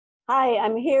Hi,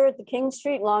 I'm here at the King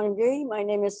Street Laundry. My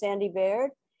name is Sandy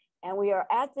Baird, and we are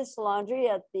at this laundry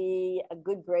at the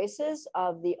good graces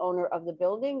of the owner of the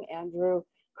building, Andrew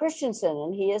Christensen,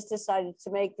 and he has decided to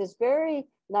make this very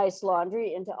nice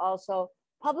laundry into also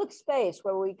public space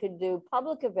where we could do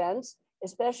public events,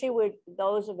 especially with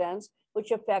those events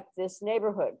which affect this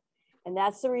neighborhood. And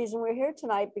that's the reason we're here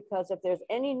tonight, because if there's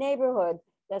any neighborhood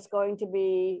that's going to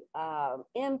be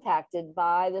impacted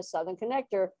by the Southern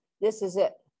Connector, this is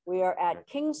it. We are at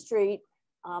King Street,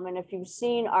 and if you've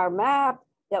seen our map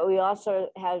that we also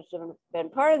has been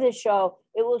part of this show,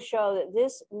 it will show that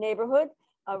this neighborhood,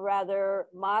 a rather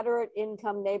moderate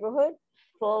income neighborhood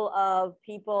full of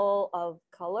people of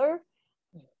color,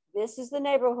 this is the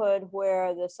neighborhood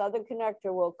where the Southern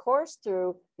Connector will course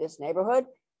through this neighborhood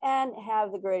and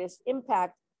have the greatest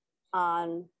impact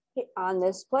on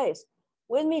this place.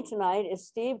 With me tonight is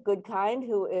Steve Goodkind,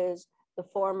 who is the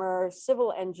former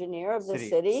civil engineer of the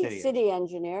city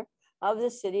engineer of the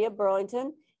city of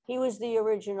Burlington. He was the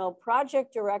original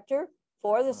project director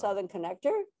for the Southern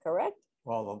Connector, correct?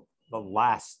 Well, the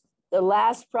last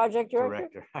project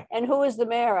director. And who was the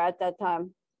mayor at that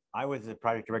time? I was the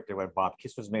project director when Bob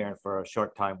Kiss was mayor, and for a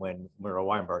short time when Mayors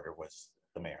Weinberger was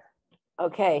the mayor.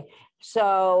 Okay,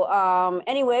 so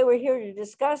anyway, we're here to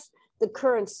discuss the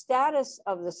current status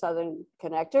of the Southern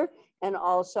Connector, and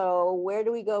also where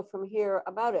do we go from here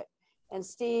about it. And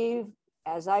Steve,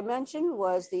 as I mentioned,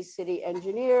 was the city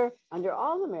engineer under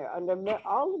all the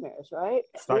mayors, right?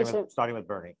 Starting with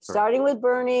Bernie. Starting with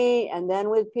Bernie, and then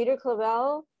with Peter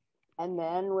Clavelle, and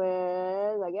then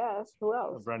with, I guess, who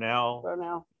else?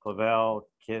 Brownell, Clavelle,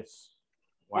 Kiss,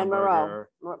 Weinberger.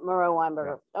 And Mayors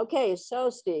Weinberger. Yeah. Okay, so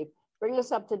Steve, bring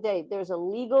us up to date. There's a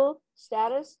legal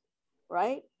status,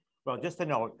 right? Well, just to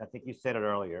note, I think you said it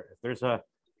earlier, if there's a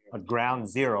ground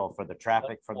zero for the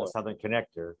traffic from the Southern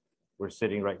Connector, we're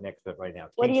sitting right next to it right now.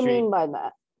 What do you mean by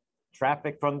that?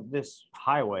 Traffic from this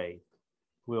highway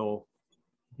will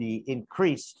be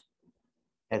increased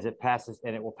as it passes,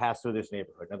 and it will pass through this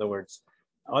neighborhood. In other words,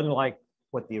 unlike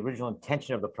what the original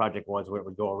intention of the project was, where it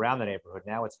would go around the neighborhood,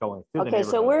 now it's going through the neighborhood.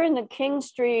 Okay, so we're in the King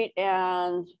Street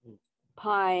and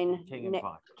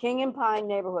King and Pine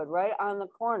neighborhood, right on the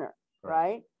corner,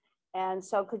 right? And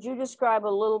so could you describe a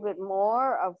little bit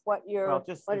more of what you're, well,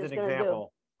 just as an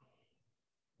example,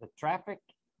 the traffic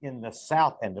in the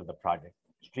south end of the project,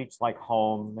 streets like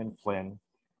Home and Flynn,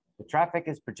 the traffic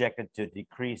is projected to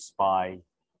decrease by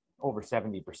over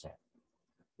 70%.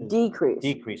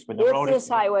 Decrease when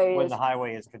the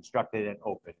highway is constructed and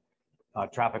open.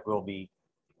 Traffic will be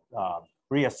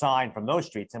reassigned from those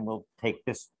streets, and we'll take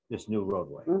this new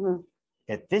roadway. Mm-hmm.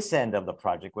 At this end of the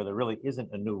project, where there really isn't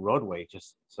a new roadway,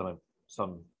 just some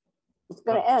it's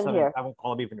going to end here. I won't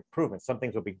call them even improvements. Some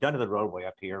things will be done to the roadway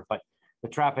up here, but the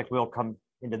traffic will come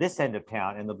into this end of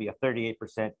town, and there'll be a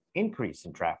 38% increase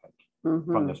in traffic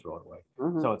from this roadway.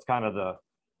 So it's kind of the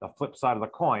flip side of the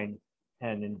coin.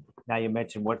 And now you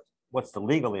mentioned what's the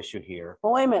legal issue here.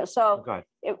 Well, wait a minute. So go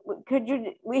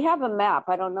ahead. We have a map.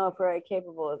 I don't know if we're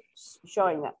capable of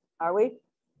showing that. Are we?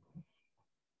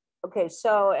 Okay,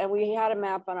 so, and we had a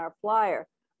map on our flyer.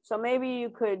 So maybe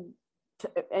you could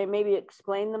maybe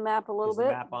explain the map a little bit.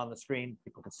 The map on the screen,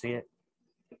 people can see it.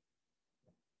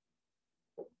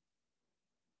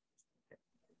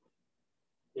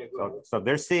 So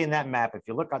they're seeing that map. If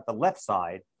you look at the left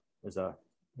side, there's a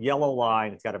yellow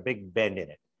line. It's got a big bend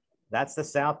in it. That's the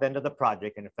south end of the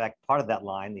project. And in fact, part of that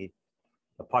line, the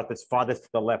part that's farthest to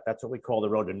the left, that's what we call the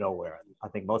road to nowhere. I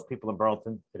think most people in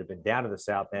Burlington that have been down to the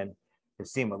south end have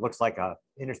seen what looks like a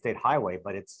interstate highway,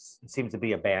 but it seems to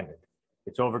be abandoned.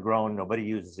 It's overgrown. Nobody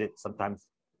uses it. Sometimes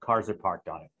cars are parked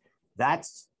on it.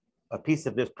 That's a piece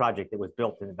of this project that was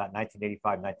built in about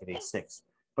 1985, 1986,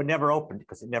 but never opened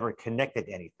because it never connected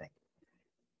anything.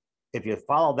 If you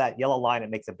follow that yellow line,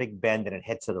 it makes a big bend and it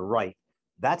heads to the right.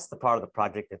 That's the part of the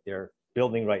project that they're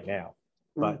building right now.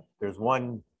 But there's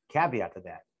one caveat to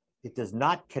that. It does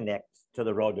not connect to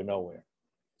the road to nowhere.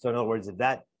 So in other words,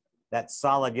 that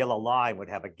solid yellow line would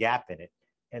have a gap in it,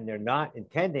 and they're not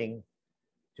intending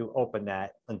to open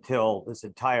that until this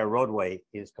entire roadway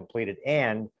is completed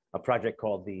and a project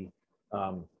called the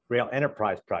Rail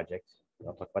Enterprise Project,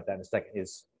 I'll talk about that in a second,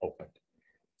 is opened.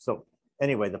 So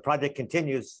anyway, the project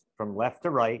continues from left to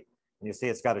right, and you see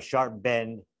it's got a sharp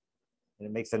bend, and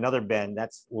it makes another bend.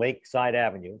 That's Lakeside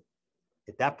Avenue.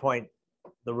 At that point,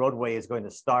 the roadway is going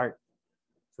to start.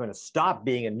 It's going to stop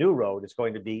being a new road. It's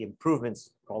going to be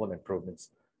improvements, call them improvements.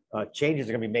 Changes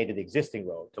are going to be made to the existing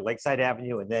road, to Lakeside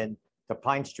Avenue, and then to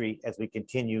Pine Street as we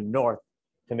continue north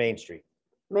to Main Street.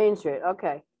 Main Street,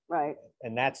 okay, right.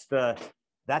 And that's the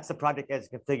project as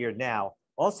configured now.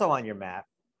 Also on your map,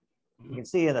 You can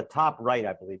see in the top right,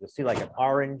 I believe, you'll see like an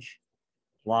orange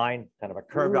line, kind of a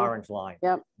curved orange line.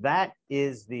 Yep. That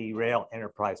is the rail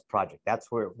enterprise project. That's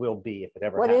where it will be if it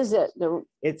ever What happens.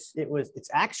 is it? It's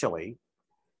actually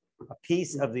a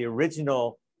piece of the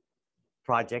original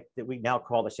project that we now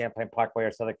call the Champlain Parkway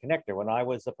or Southern Connector. When I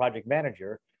was the project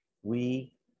manager,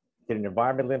 we did an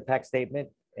environmental impact statement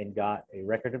and got a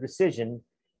record of decision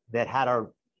that had a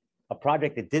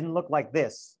project that didn't look like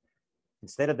this.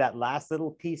 Instead of that last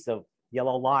little piece of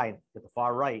yellow line to the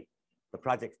far right, the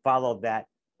project followed that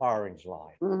orange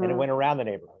line, and it went around the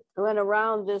neighborhood. It went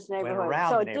around this neighborhood.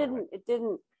 So it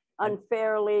didn't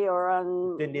unfairly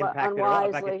or didn't impact it at all.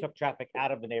 In fact, unwisely. it took traffic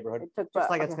out of the neighborhood, It just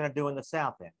like it's going to do in the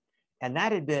south end. And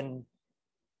that had been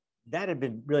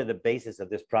really the basis of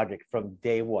this project from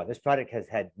day one. This project has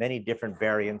had many different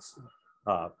variants.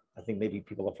 I think maybe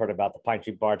people have heard about the Pine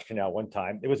Tree Barge Canal one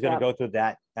time. It was going to go through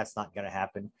that. That's not going to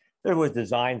happen. There was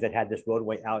designs that had this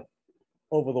roadway out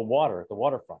over the water, the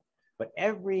waterfront. But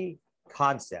every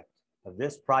concept of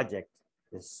this project,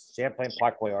 this Champlain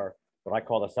Parkway, or what I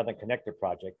call the Southern Connector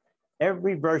project,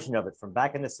 every version of it from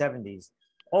back in the 70s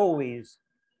always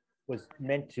was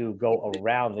meant to go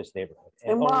around this neighborhood.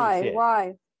 And why?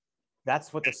 Why?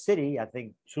 That's what the city, I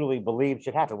think, truly believed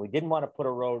should happen. We didn't want to put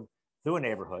a road through a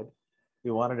neighborhood. We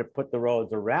wanted to put the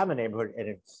roads around the neighborhood and,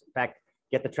 in fact,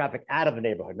 get the traffic out of the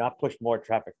neighborhood, not push more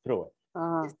traffic through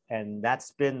it. And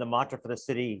that's been the mantra for the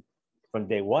city from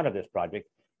day one of this project.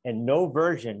 And no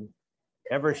version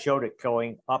ever showed it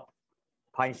going up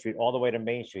Pine Street all the way to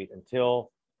Main Street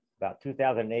until about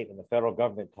 2008, when the federal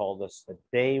government told us that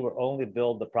they would only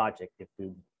build the project if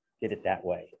we did it that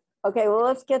way. Okay, well,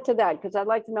 let's get to that, because I'd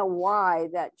like to know why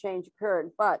that change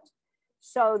occurred. But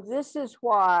so this is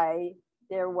why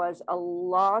there was a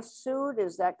lawsuit,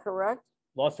 is that correct?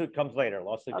 Lawsuit comes later.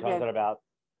 Lawsuit comes in about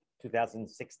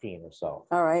 2016 or so.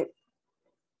 All right.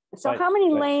 So how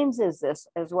many lanes is this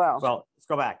as well? Well, let's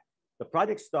go back. The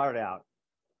project started out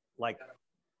like,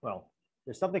 well,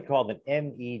 there's something called an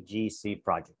MEGC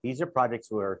project. These are projects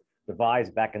that were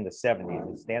devised back in the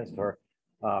 70s. It stands for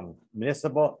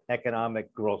Municipal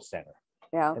Economic Growth Center.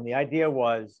 Yeah. And the idea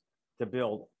was to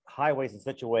build highways in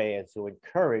such a way as to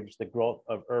encourage the growth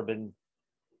of urban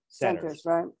centers.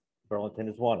 Right. Burlington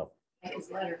is one of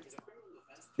them.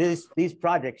 These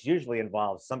projects usually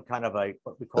involve some kind of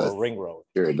what we call a ring road.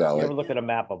 If you ever look at a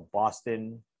map of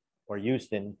Boston or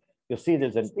Houston, you'll see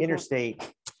there's an interstate.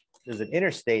 There's an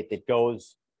interstate that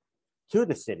goes to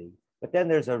the city, but then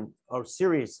there's a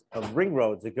series of ring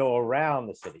roads that go around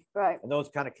the city. Right. And those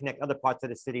kind of connect other parts of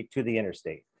the city to the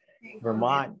interstate.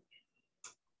 Vermont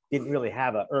didn't really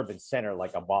have an urban center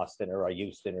like a Boston or a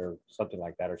Houston or something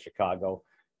like that, or Chicago,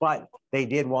 but they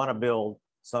did want to build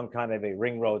some kind of a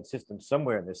ring road system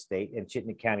somewhere in the state, and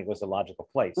Chittenden County was a logical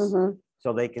place.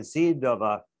 So they conceived of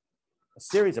a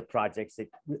series of projects that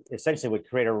essentially would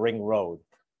create a ring road.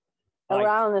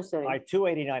 Around the city.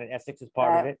 I-289 in Essex is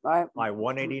part of it. Right.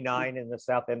 I-189 in the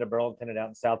south end of Burlington and out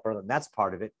in South Burlington, that's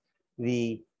part of it.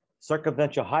 The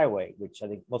circumferential highway, which I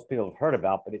think most people have heard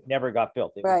about, but it never got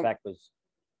built. It, in fact, the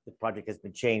project has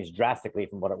been changed drastically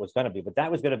from what it was going to be, but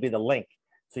that was going to be the link.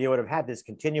 So you would have had this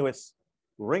continuous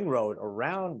ring road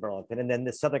around Burlington, and then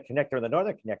the Southern Connector and the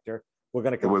Northern Connector were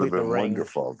going to complete the ring. It would have been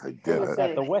wonderful if they did it.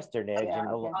 At the western edge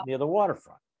near the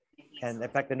waterfront. And in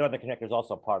fact, the Northern Connector is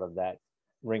also part of that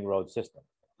ring road system.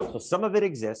 So some of it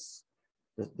exists.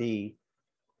 The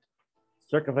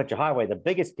circumferential highway, the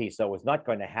biggest piece though, was not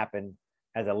going to happen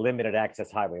as a limited access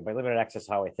highway. By limited access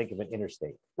highway, think of an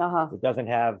interstate. It doesn't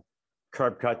have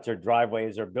curb cuts or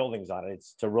driveways or buildings on it.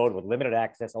 It's a road with limited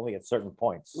access only at certain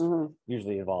points.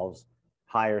 Usually involves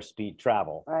higher speed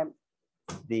travel. Right.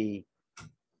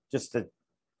 Just to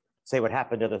say what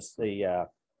happened to the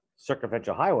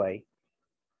circumferential highway,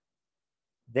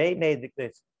 they made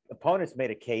the opponents made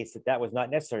a case that was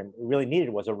not necessary. What we really needed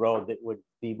was a road that would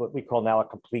be what we call now a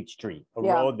complete street, a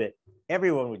road that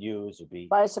everyone would use, would be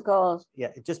bicycles.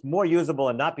 Yeah, just more usable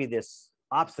and not be this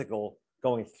obstacle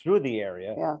going through the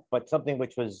area, but something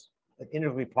which was an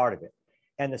integral part of it.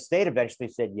 And the state eventually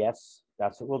said, yes,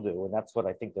 that's what we'll do. And that's what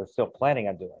I think they're still planning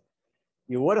on doing.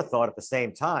 You would have thought at the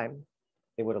same time,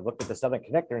 they would have looked at the Southern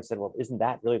Connector and said, well, isn't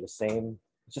that really the same?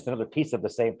 It's just another piece of the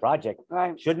same project.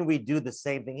 Right. Shouldn't we do the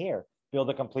same thing here? Build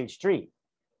a complete street?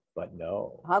 But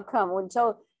no. How come? When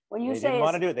you they say didn't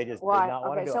want to do it, they just did not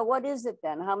want to do it. So what is it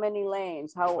then? How many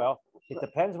lanes? Well, it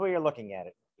depends where you're looking at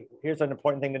it. Here's an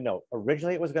important thing to note.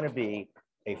 Originally, it was going to be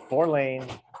a 4-lane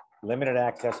limited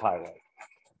access highway,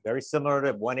 very similar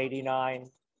to 189.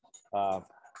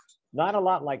 Not a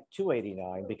lot like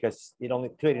 289 because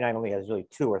 289 only has really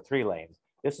 2 or 3 lanes.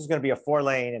 This is going to be a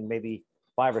 4-lane and maybe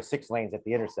 5 or 6 lanes at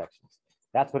the intersections.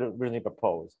 That's what it originally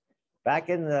proposed. Back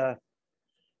in the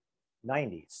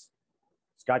 90s,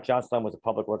 Scott Johnstone was a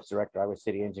public works director. I was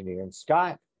city engineer. And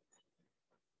Scott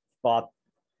thought,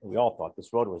 we all thought, this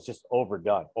road was just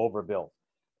overdone, overbuilt.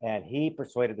 And he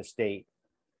persuaded the state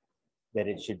that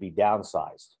it should be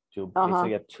downsized to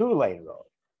basically a 2-lane road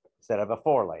instead of a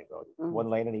 4-lane road, 1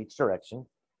 lane in each direction.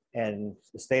 And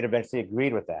the state eventually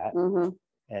agreed with that.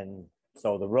 And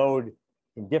so the road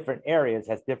in different areas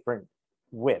has different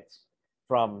widths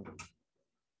from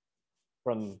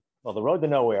well, the road to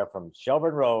nowhere, from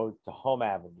Shelburne Road to Home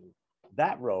Avenue.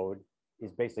 That road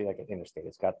is basically like an interstate.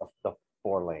 It's got the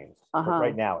 4 lanes,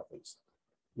 right now at least,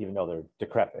 even though they're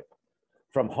decrepit.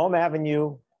 From Home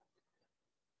Avenue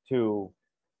to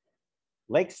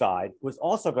Lakeside was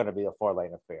also going to be a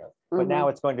 4-lane affair, but now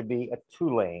it's going to be a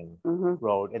 2-lane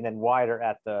road and then wider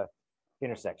at the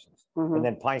intersections. And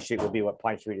then Pine Street will be what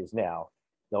Pine Street is now,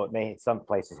 though it may in some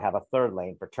places have a 3rd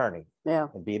lane for turning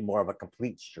and be more of a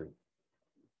complete street.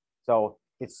 So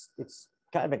it's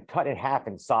kind of been cut in half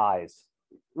in size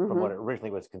from what it originally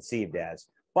was conceived as.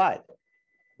 But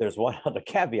there's one other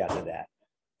caveat to that.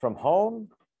 From Home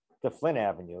to Flint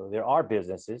Avenue, there are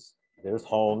businesses, there's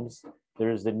homes,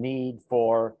 there's the need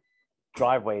for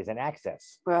driveways and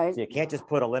access. Right. So you can't just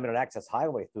put a limited access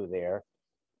highway through there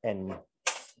and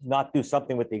not do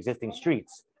something with the existing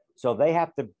streets. So they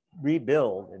have to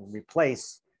rebuild and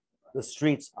replace the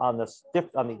streets on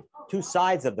the 2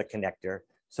 sides of the connector,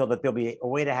 so that there'll be a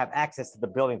way to have access to the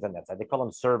buildings on that side. They call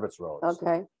them service roads.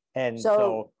 Okay. And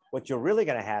so what you're really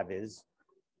going to have is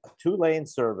a 2-lane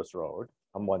service road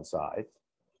on one side,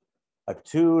 a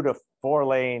 2 to 4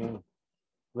 lane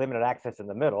limited access in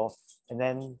the middle, and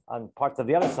then on parts of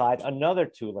the other side, another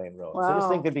 2-lane road. So this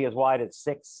thing could be as wide as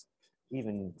 6,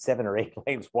 even 7 or 8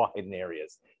 lanes wide in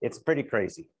areas. It's pretty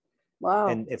crazy. Wow.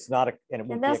 And it's not a, and it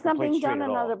won't And be a that's not complete being street done at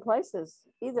in all. other places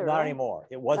either. Not right? anymore.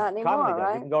 It was Not anymore, commonly done.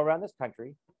 right? You can go around this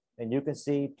country and you can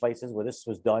see places where this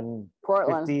was done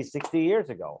Portland. 50, 60 years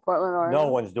ago. Portland, Oregon. No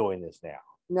one's doing this now.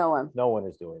 No one. No one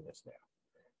is doing this now.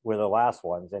 We're the last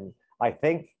ones. And I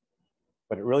think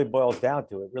what it really boils down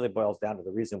to,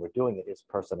 the reason we're doing it is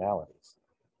personalities.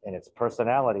 And it's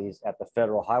personalities at the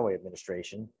Federal Highway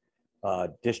Administration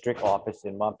district office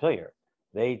in Montpelier.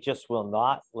 They just will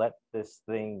not let this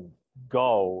thing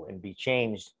go and be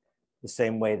changed the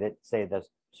same way that, say, the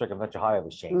circumferential highway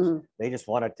was changed. They just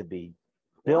want it to be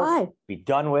built, be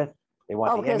done with. They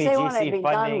want the MEGC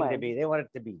funding to be, they want it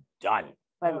to be done.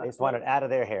 They just want it out of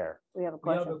their hair. We have a We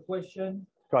question. have a question.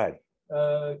 Go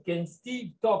ahead. Can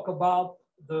Steve talk about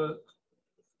the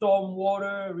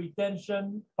stormwater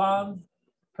retention ponds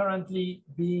currently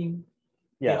being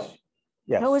Yes. built?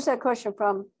 Yes. Who was that question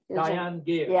from? Is it- Diane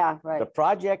Gear. Yeah, right. The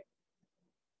project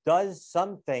does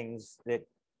some things that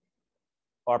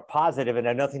are positive and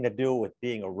have nothing to do with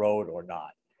being a road or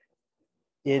not.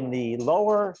 In the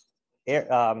lower,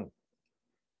 the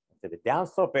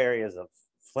downslope areas of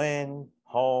Flynn,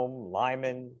 Home,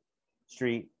 Lyman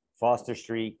Street, Foster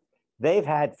Street, they've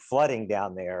had flooding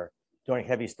down there during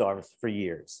heavy storms for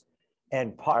years.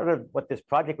 And part of what this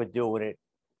project would do when it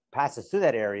passes through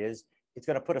that area is it's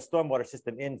going to put a stormwater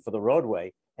system in for the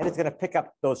roadway, and it's going to pick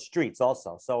up those streets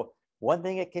also. So one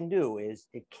thing it can do is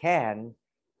it can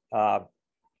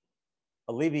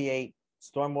alleviate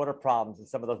stormwater problems in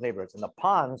some of those neighborhoods. And the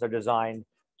ponds are designed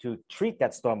to treat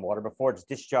that stormwater before it's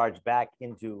discharged back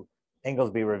into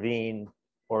Inglesby Ravine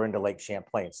or into Lake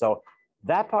Champlain. So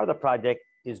that part of the project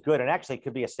is good, and actually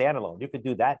could be a standalone. You could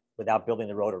do that without building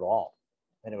the road at all,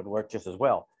 and it would work just as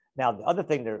well. Now, the other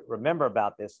thing to remember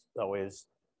about this, though, is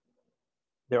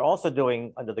they're also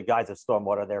doing, under the guise of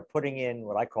stormwater, they're putting in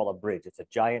what I call a bridge. It's a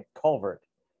giant culvert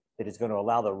that is going to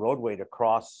allow the roadway to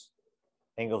cross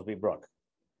Inglesby Brook.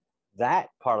 That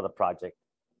part of the project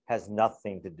has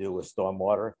nothing to do with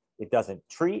stormwater. It doesn't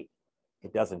treat,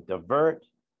 it doesn't divert,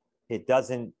 it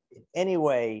doesn't in any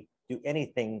way do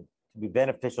anything to be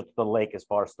beneficial to the lake as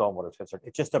far as stormwater is concerned.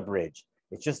 It's just a bridge.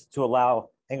 It's just to allow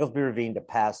Inglesby Ravine to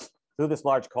pass through this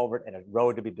large culvert and a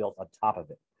road to be built on top of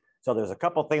it. So there's a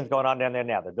couple of things going on down there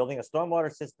now. They're building a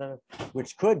stormwater system,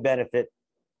 which could benefit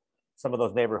some of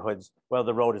those neighborhoods, whether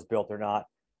the road is built or not.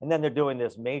 And then they're doing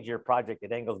this major project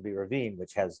at Inglesby Ravine,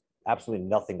 which has absolutely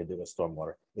nothing to do with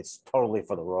stormwater. It's totally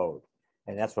for the road.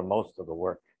 And that's where most of the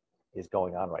work is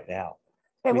going on right now.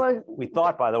 Okay, well, We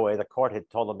thought, by the way, the court had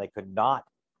told them they could not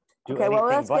do okay, anything.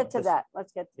 well, let's but get to this. that.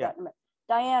 Let's get to Yeah. that in a minute.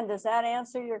 Diane, does that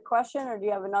answer your question, or do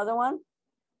you have another one?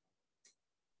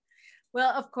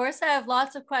 Well, of course, I have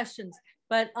lots of questions,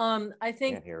 but I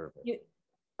think Can't hear it. you.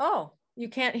 Oh, you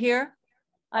can't hear?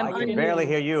 I can unmuted. barely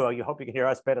hear you. You hope you can hear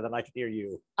us better than I can hear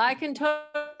you. I can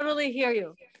totally hear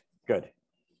you. Good.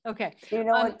 Okay. Do you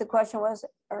know what the question was,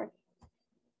 Eric?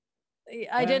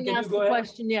 I didn't can you ask go the ahead?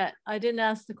 question yet. I didn't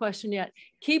ask the question yet.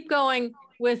 Keep going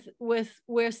with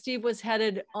where Steve was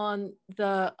headed on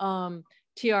the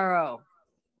TRO.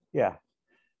 Yeah,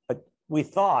 but we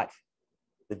thought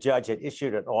the judge had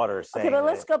issued an order saying. Okay, but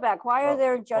let's go back. Why are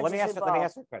there judges let me ask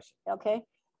involved? you a question. Okay.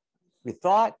 We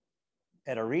thought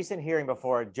at a recent hearing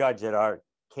before a judge at our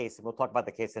case, and we'll talk about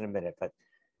the case in a minute, but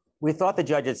we thought the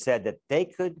judge had said that they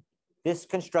could, this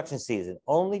construction season,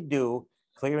 only do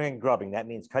clearing and grubbing. That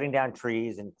means cutting down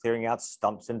trees and clearing out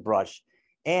stumps and brush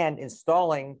and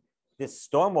installing this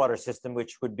stormwater system,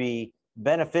 which would be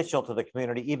beneficial to the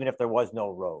community, even if there was no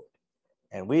road.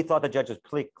 And we thought the judge was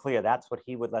pretty clear that's what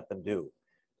he would let them do.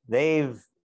 They've,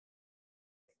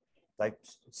 like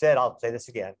I said, I'll say this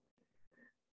again.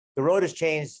 The road has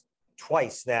changed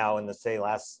twice now in the, say,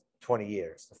 last 20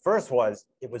 years. The first was,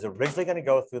 it was originally going to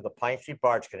go through the Pine Street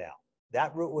Barge Canal.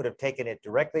 That route would have taken it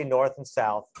directly north and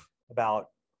south, about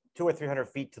 200 or 300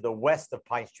 feet to the west of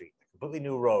Pine Street, a completely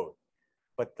new road.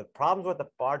 But the problems with the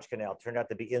barge canal turned out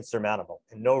to be insurmountable,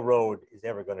 and no road is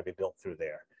ever going to be built through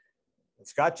there. And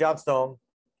Scott Johnstone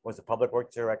was the public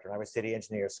works director, and I was city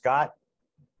engineer. Scott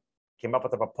came up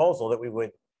with a proposal that we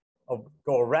would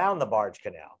go around the barge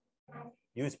canal,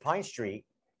 use Pine Street,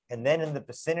 and then in the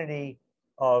vicinity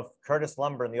of Curtis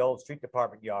Lumber in the old street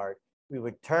department yard, we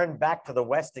would turn back to the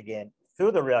west again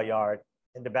through the rail yard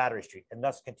into Battery Street, and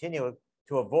thus continue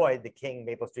to avoid the King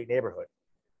Maple Street neighborhood,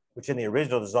 which in the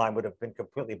original design would have been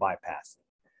completely bypassed.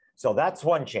 So that's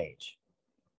one change.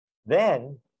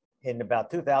 Then in about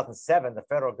 2007, the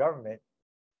federal government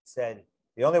said,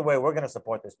 the only way we're going to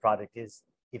support this project is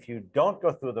if you don't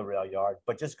go through the rail yard,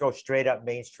 but just go straight up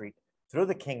Main Street through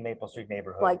the King Maple Street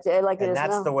neighborhood. Like it and is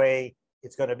that's now. the way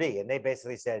it's going to be. And they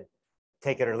basically said,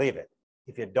 take it or leave it.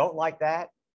 If you don't like that,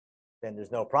 then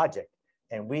there's no project.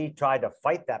 And we tried to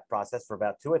fight that process for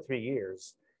about 2 or 3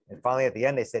 years. And finally, at the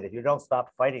end, they said, if you don't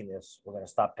stop fighting this, we're going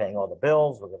to stop paying all the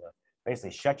bills. We're going to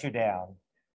basically shut you down.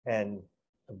 And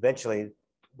eventually,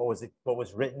 what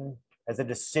was written as a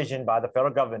decision by the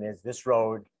federal government is this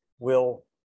road will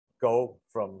go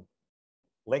from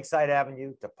Lakeside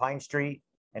Avenue to Pine Street,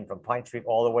 and from Pine Street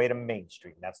all the way to Main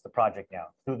Street. And that's the project now,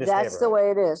 through this neighborhood. That's the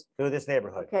way it is. Through this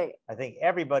neighborhood. Okay. I think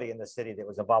everybody in the city that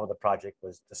was involved with the project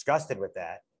was disgusted with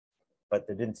that, but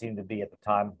there didn't seem to be at the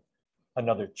time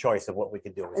another choice of what we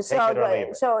could do. It was take it or leave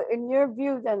it. So in your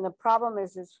view, then the problem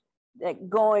is that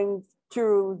going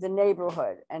through the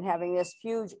neighborhood and having this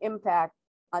huge impact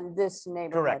on this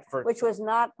neighborhood, Correct. which was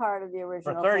not part of the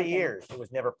original. For 30 thinking. years, it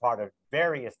was never part of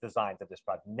various designs of this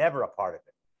project, never a part of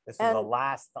it. This is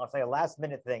I'll say a last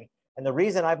minute thing. And the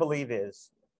reason I believe is,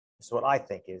 this is what I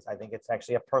think is, I think it's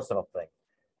actually a personal thing.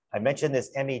 I mentioned this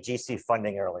MEGC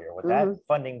funding earlier. What that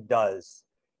funding does,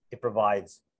 it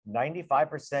provides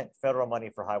 95% federal money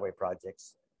for highway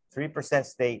projects, 3%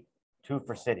 state, 2%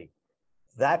 for city.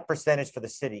 That percentage for the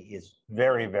city is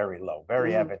very, very low,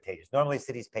 very advantageous. Normally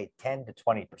cities pay 10 to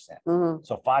 20%.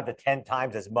 So 5 to 10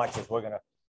 times as much as we're going to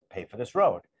pay for this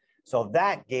road. So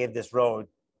that gave this road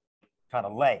kind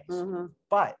of legs.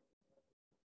 But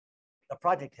the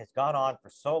project has gone on for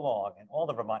so long, and all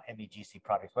the Vermont MEGC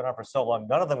projects went on for so long,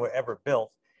 none of them were ever built.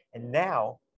 And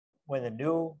now when the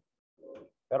new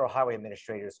federal highway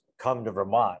administrators come to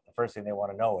Vermont, the first thing they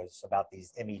want to know is about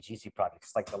these MEGC projects.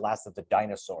 It's like the last of the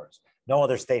dinosaurs. No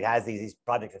other state has these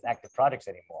projects as active projects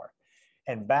anymore.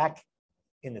 And back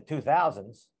in the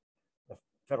 2000s, the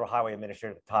federal highway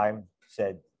administrator at the time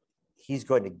said, he's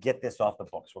going to get this off the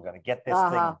books. We're going to get this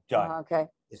thing done. Okay.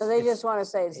 So they just want to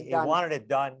say it's he done. He wanted it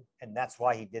done, and that's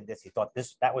why he did this. He thought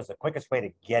that was the quickest way to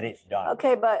get it done.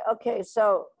 Okay,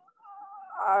 so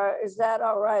is that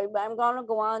all right? I'm going to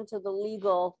go on to the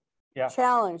legal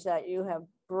challenge that you have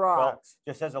brought. Well,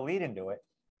 just as a lead into it,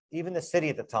 even the city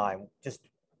at the time,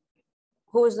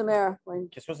 who was the mayor?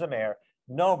 Just was the mayor.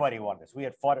 Nobody wanted this. We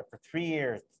had fought it for 3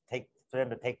 years for them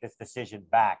to take this decision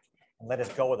back and let us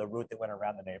go with a route that went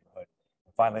around the neighborhood.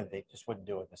 And finally, they just wouldn't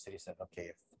do it. The city said,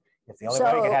 okay, if the only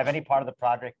way we can have any part of the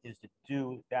project is to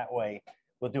do that way,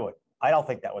 we'll do it. I don't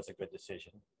think that was a good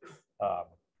decision.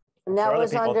 And that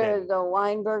was under the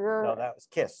Weinberger? No, that was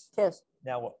KISS. KISS.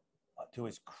 Now, to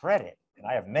his credit, and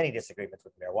I have many disagreements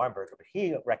with Mayor Weinberger, but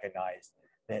he recognized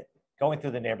that going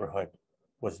through the neighborhood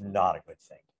was not a good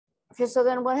thing. Okay, so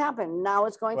then what happened? Now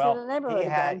it's going through the neighborhood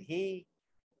again. He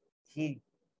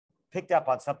picked up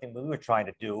on something we were trying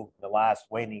to do in the last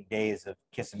waning days of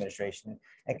KISS administration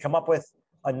and come up with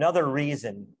another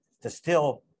reason to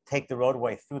still take the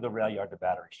roadway through the rail yard to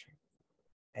Battery Street.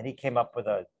 And he came up with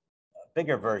a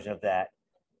bigger version of that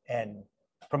and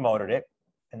promoted it.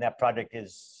 and that project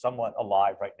is somewhat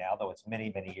alive right now, though it's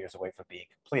many, many years away from being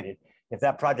completed. If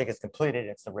that project is completed,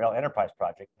 it's the Rail Enterprise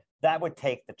Project, that would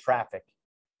take the traffic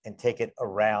and take it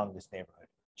around this neighborhood.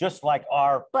 Just like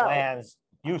our plans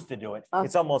used to do it,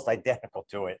 it's almost identical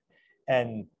to it.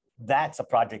 And that's a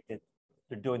project that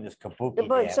they're doing this kabuki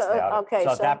dance now. Okay,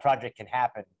 so if that project can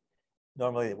happen,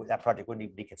 normally that project wouldn't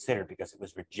even be considered because it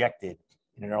was rejected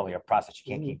in an earlier process.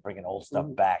 You can't keep bringing old stuff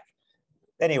back.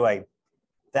 Anyway,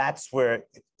 that's where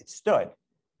it stood.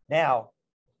 Now,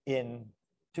 in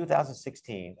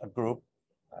 2016, a group,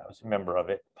 I was a member of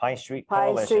it, Pine Street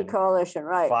Coalition,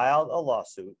 right, filed a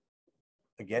lawsuit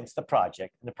against the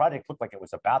project. And the project looked like it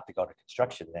was about to go to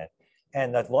construction then.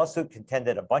 And the lawsuit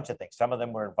contended a bunch of things. Some of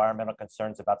them were environmental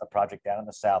concerns about the project down in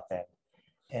the south end.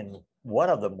 And one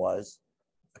of them was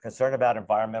a concern about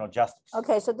environmental justice.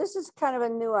 Okay, so this is kind of a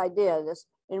new idea, this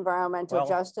environmental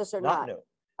justice, or not? New.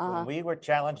 When we were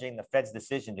challenging the Fed's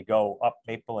decision to go up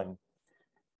Maple and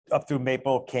up through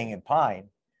Maple, King, and Pine,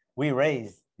 we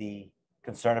raised the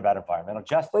concern about environmental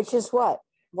justice. Which is what?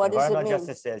 What does it mean? Environmental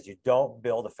justice says you don't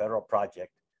build a federal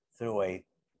project through a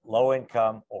low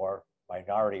income or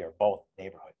minority or both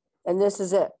neighborhood. And this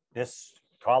is it. This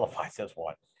qualifies as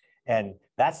one. And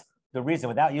that's the reason,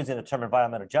 without using the term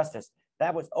environmental justice,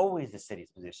 that was always the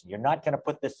city's position. You're not going to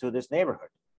put this through this neighborhood.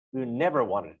 We never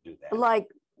wanted to do that.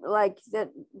 Like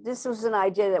that, this was an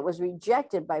idea that was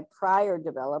rejected by prior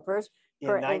developers. In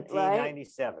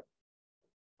 1997,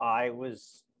 right? I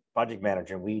was project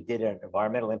manager. We did an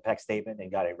environmental impact statement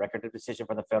and got a record of decision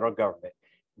from the federal government.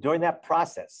 During that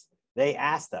process, they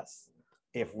asked us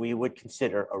if we would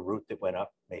consider a route that went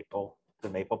up Maple to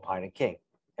Maple, Pine, and King.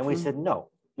 And we said, no,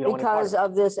 we don't because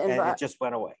of this. And it just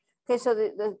went away. Okay, so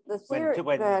the theory.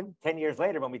 When 10 years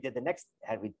later, when we did the next,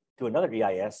 had we do another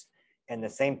EIS, and the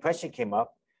same question came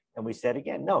up, and we said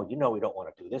again, no, we don't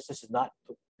want to do this. This is not,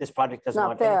 this project doesn't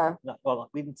want fair. Well,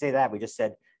 we didn't say that. We just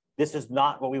said, this is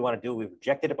not what we want to do. We've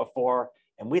rejected it before.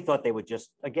 And we thought they would just,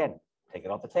 again, take it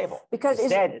off the table. Because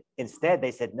instead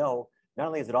they said, no, not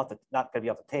only is it not going to be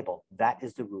off the table, that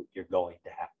is the route you're going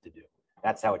to have to do.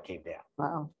 That's how it came down.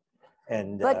 Wow.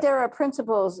 And but there are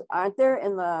principles, aren't there,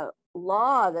 in the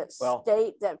law that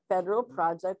state that federal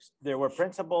projects? There were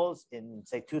principles in,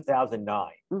 say,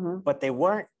 2009, but they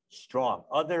weren't strong.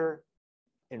 Other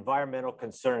environmental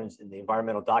concerns in the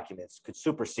environmental documents could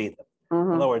supersede them.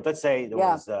 In other words, let's say it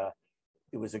was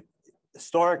a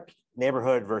historic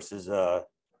neighborhood versus a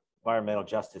environmental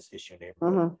justice issue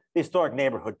neighborhood. The historic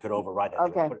neighborhood could override that.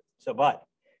 Okay. But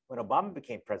when Obama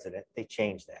became president, they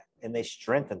changed that and they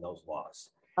strengthened those laws.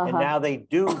 And now they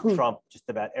do trump just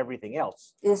about everything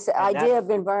else. This idea of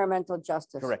environmental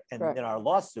justice. Correct. And in our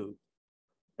lawsuit,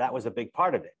 that was a big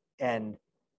part of it. And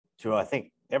to, I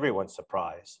think, everyone's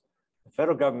surprise, the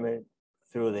federal government,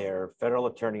 through their federal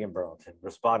attorney in Burlington,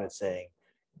 responded saying,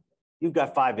 you've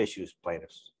got 5 issues,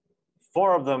 plaintiffs.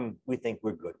 4 of them we think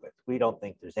we're good with. We don't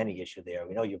think there's any issue there.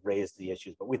 We know you've raised the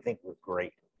issues, but we think we're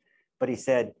great. But he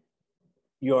said,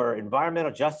 your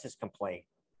environmental justice complaint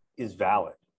is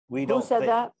valid. We don't think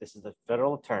that. This is the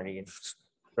federal attorney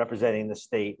representing the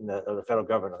state and the federal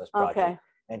government on this project. Okay.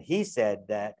 And he said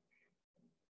that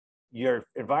your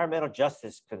environmental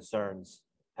justice concerns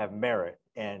have merit,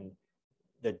 and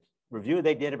the review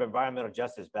they did of environmental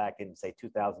justice back in, say,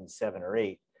 2007 or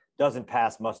 8 doesn't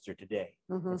pass muster today.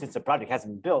 And since the project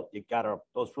hasn't been built, you got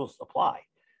those rules apply.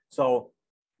 So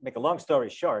make a long story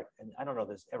short, and I don't know if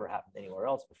this ever happened anywhere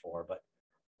else before, but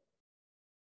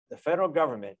the federal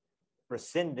government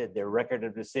rescinded their record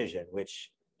of decision,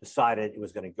 which decided it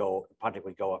was going to go, the project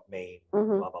would go up Maine, blah,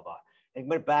 blah, blah. And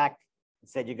went back and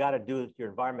said, you got to do your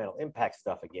environmental impact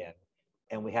stuff again.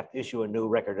 And we have to issue a new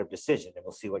record of decision, and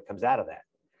we'll see what comes out of that.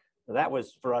 So that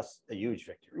was for us a huge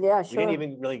victory. Yeah, sure. We didn't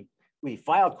even really, we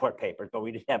filed court papers, but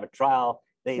we didn't have a trial.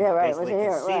 They basically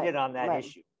conceded on that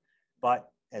issue. But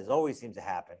as always seems to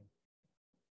happen,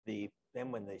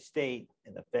 then when the state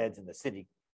and the feds and the city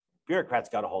bureaucrats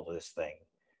got a hold of this thing,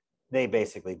 they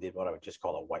basically did what I would just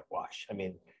call a whitewash. I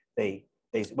mean, they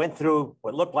went through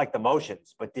what looked like the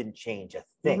motions, but didn't change a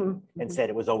thing and said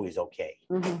it was always okay,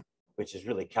 which is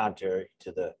really counter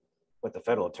to what the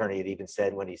federal attorney had even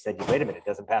said when he said, wait a minute, it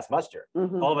doesn't pass muster.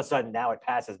 All of a sudden now it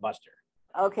passes muster.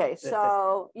 Okay,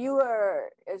 so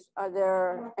are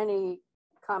there any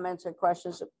comments or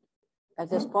questions at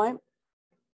this point?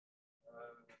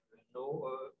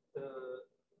 No,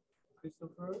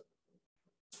 Christopher?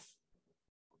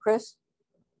 Chris?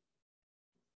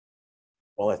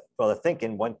 Well, I think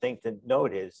one thing to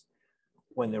note is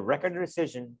when the record of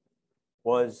decision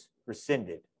was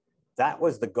rescinded, that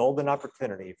was the golden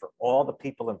opportunity for all the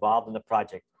people involved in the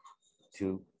project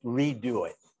to redo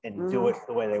it and do it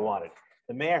the way they wanted.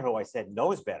 the mayor, who I said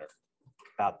knows better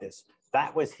about this,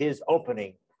 that was his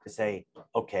opening to say,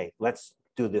 okay, let's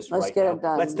do this Let's right get now. it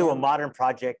done, Let's do yeah. a modern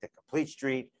project, a complete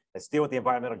street. Let's deal with the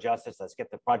environmental justice. Let's get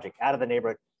the project out of the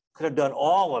neighborhood. Could have done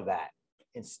all of that.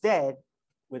 Instead,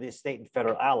 with his state and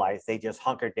federal allies, they just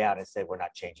hunkered down and said, we're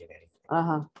not changing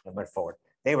anything, and went forward.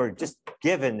 They were just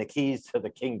given the keys to the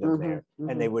kingdom there,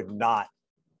 and they would not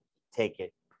take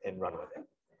it and run with it.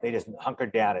 They just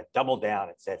hunkered down and doubled down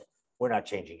and said, we're not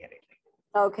changing anything.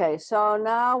 Okay, so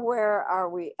now where are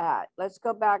we at? Let's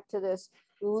go back to this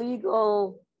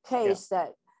legal case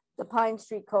that the Pine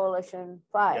Street Coalition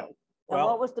filed. And Well,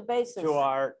 what was the basis?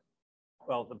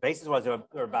 Well, the basis was there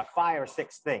were about 5 or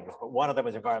 6 things, but one of them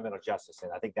was environmental justice.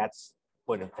 And I think that's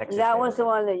what infects. That was the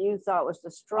one that you thought was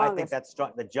the strongest. I think that's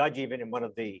strong. The judge, even in one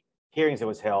of the hearings that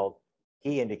was held,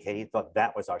 he indicated he thought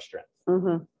that was our strength.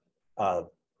 And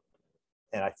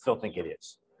I still think it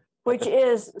is. Which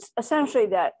is essentially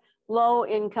that low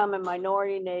income and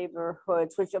minority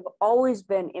neighborhoods, which have always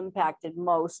been impacted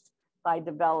most by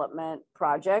development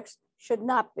projects, should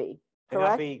not be,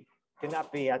 correct?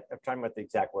 Cannot be, I'm trying to remember the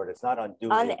exact word. It's not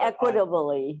unduly.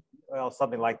 Unequitably. Well,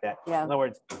 something like that. Yeah. In other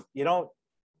words, you don't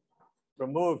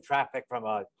remove traffic from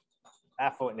a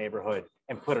affluent neighborhood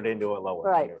and put it into a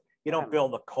lower neighborhood. You don't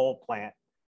build a coal plant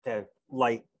to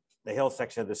light the hill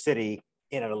section of the city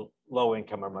in a low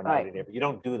income or minority neighborhood. You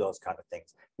don't do those kind of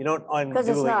things. You don't unduly. Because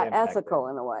it's not ethical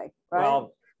in a way, right?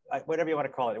 Well, whatever you want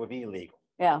to call it, it would be illegal.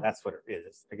 Yeah. That's what it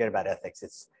is. Forget about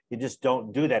ethics. You just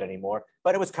don't do that anymore.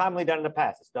 But it was commonly done in the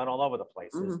past. It's done all over the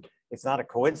places. It's not a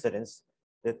coincidence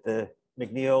that the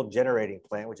McNeil generating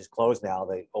plant, which is closed now,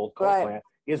 the old coal plant,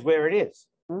 is where it is.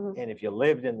 And if you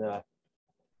lived in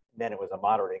then it was a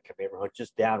moderate income neighborhood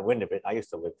just downwind of it. I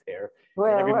used to live there.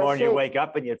 And every morning you wake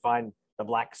up and you'd find the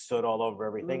black soot all over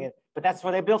everything. But that's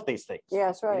where they built these things. Yeah,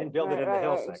 that's right. You didn't build it in the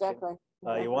hill section. Exactly.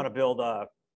 You want to build the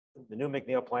new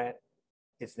McNeil plant.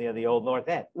 It's near the old North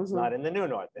End. It's not in the new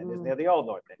North End. It's near the old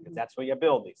North End, because that's where you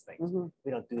build these things. We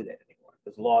don't do that anymore.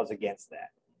 There's laws against that.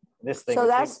 And this thing,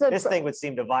 this thing would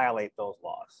seem to violate those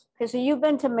laws. Okay, so you've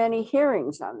been to many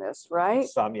hearings on this, right?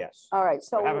 Some, yes. All right.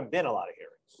 So there haven't been a lot of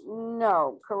hearings.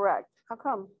 No, correct. How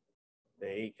come?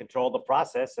 They control the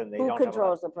process, and they don't. Who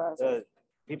controls the process? The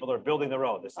people that are building the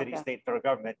road, the city, state, federal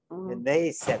government, and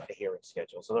they set the hearing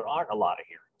schedule. So there aren't a lot of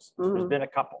hearings. There's been a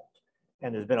couple.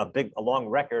 And there's been a long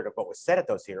record of what was said at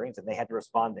those hearings, and they had to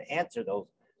respond to answer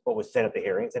what was said at the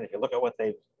hearings. And if you look at what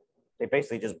they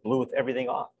basically just blew everything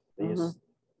off. They just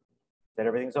said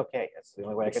everything's okay. That's the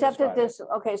only way I can describe it. Except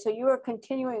that okay, so you are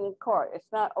continuing in court. It's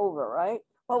not over, right?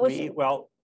 What was well,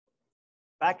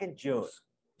 back in June,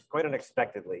 quite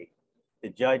unexpectedly, the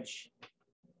judge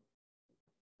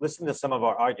listened to some of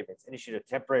our arguments and issued a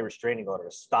temporary restraining order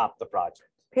to stop the project.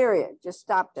 Period. Just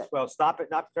stopped it. Well, stop it,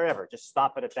 not forever. Just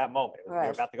stop it at that moment. They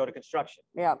were about to go to construction.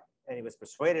 Yeah. And he was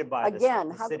persuaded by the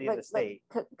city and the state.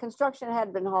 Construction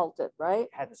had been halted, right?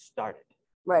 Hadn't started.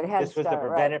 Right. This was to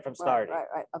prevent it from starting.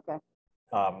 Right. Okay.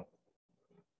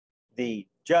 The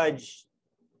judge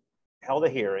held a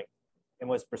hearing and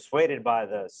was persuaded by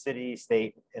the city,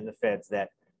 state, and the feds that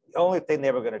the only thing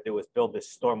they were going to do was build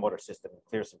this stormwater system and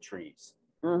clear some trees.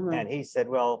 And he said,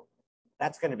 well,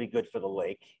 that's going to be good for the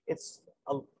lake. It's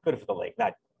good for the lake,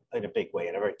 not in a big way,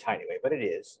 in a very tiny way, but it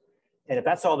is. And if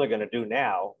that's all they're going to do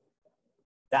now,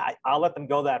 I'll let them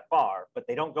go that far, but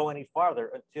they don't go any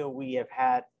farther until we have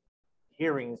had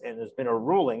hearings and there's been a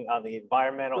ruling on the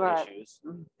environmental issues,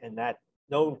 and that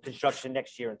no construction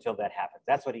next year until that happens.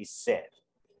 That's what he said.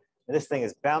 And this thing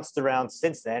has bounced around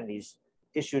since then. He's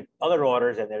issued other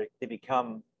orders, and they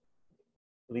become,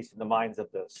 at least in the minds of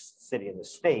the city and the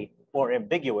state, more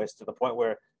ambiguous to the point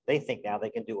where they think now they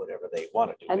can do whatever they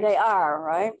want to do. And they are,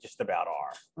 right? Just about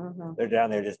are. They're down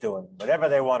there just doing whatever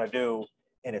they want to do,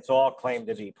 and it's all claimed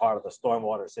to be part of the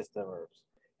stormwater system. Or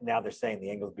now they're saying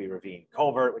the Inglesby Ravine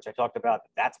culvert, which I talked about,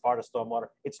 that's part of stormwater.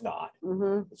 It's not.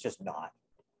 It's just not.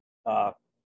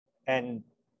 And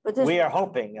we are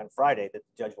hoping on Friday that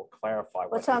the judge will clarify.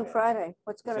 What's on Friday?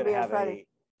 What's going to be on Friday?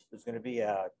 There's going to be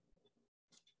a,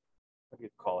 what do you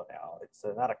call it now? It's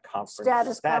not a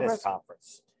conference. Status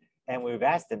conference. And we've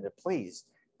asked them to please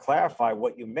clarify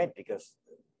what you meant, because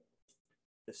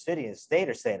the city and state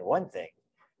are saying one thing,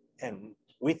 and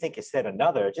we think you said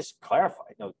another. Just clarify.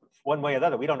 One way or the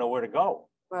other, we don't know where to go.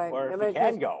 Right. Or if we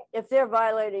can go. If they're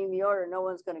violating the order, no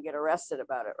one's going to get arrested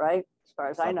about it, right? As far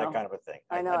as I know. That kind of a thing.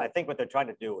 I know. And I think what they're trying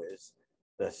to do is,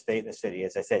 the state and the city,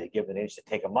 as I said, give them an inch to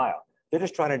take a mile. They're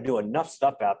just trying to do enough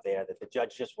stuff out there that the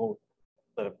judge just won't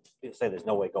let them say there's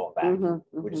no way going back.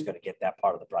 We're just going to get that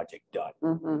part of the project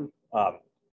done.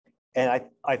 And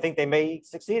I think they may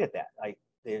succeed at that.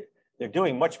 The they're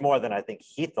doing much more than I think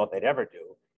he thought they'd ever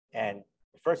do. And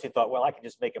at first he thought, well, I can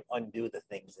just make them undo the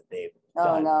things that they've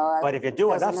done. No, but if you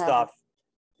do enough stuff,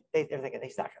 they're thinking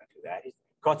he's not going to do that.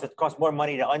 It costs more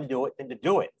money to undo it than to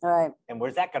do it. Right. And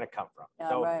where's that going to come from? Yeah,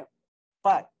 So, right.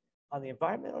 but on the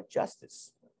environmental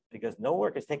justice, because no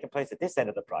work is taking place at this end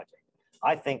of the project,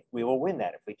 I think we will win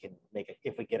that if we can make it,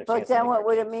 if we get a chance. But then what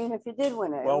would it mean if you did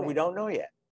win it? Well, we don't know yet.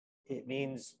 It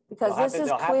means because this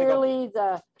is clearly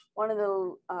one of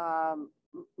the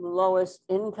lowest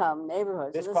income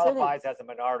neighborhoods. This qualifies as a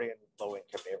minority and low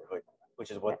income neighborhood,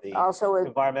 which is what the also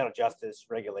environmental justice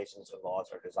regulations and laws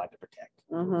are designed to protect.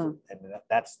 Mm-hmm. And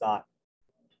that's not,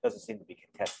 doesn't seem to be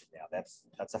contested now.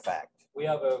 That's a fact. We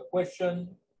have a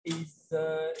question. Is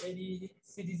any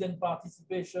citizen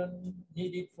participation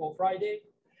needed for Friday?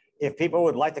 If people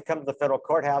would like to come to the federal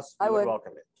courthouse, we would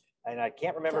welcome it. And I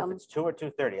can't remember if it's 2 or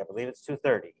 2:30. I believe it's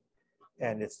 2:30.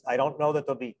 And I don't know that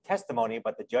there'll be testimony,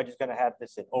 but the judge is going to have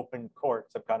this in open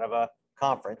court, some kind of a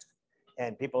conference,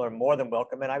 and people are more than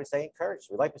welcome. And I would say encouraged.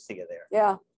 We'd like to see you there.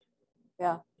 Yeah.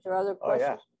 Yeah. There are other questions. Oh,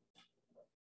 yeah.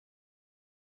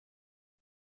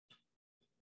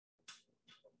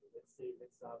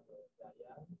 Let's have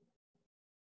Diane.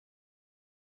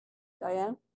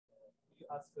 Diane? You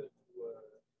ask her to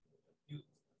mute.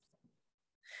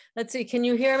 Let's see, can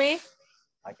you hear me?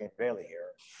 I can barely hear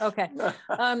her. Okay.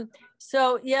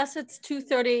 So yes, it's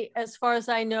 2:30 as far as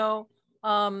I know.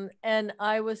 And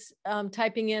I was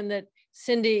typing in that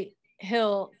Cindy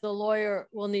Hill, the lawyer,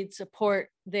 will need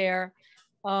support there.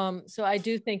 So I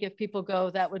do think if people go,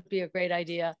 that would be a great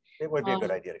idea. It would be a good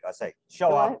idea to go. I say,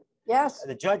 show up. Yes.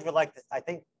 The judge would like to, I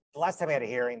think the last time we had a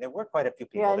hearing, there were quite a few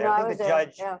people there. No, I think the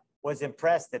judge was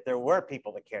impressed that there were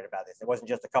people that cared about this. It wasn't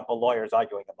just a couple of lawyers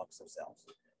arguing amongst themselves.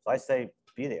 So I say,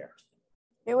 be there.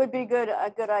 It would be a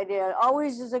good idea.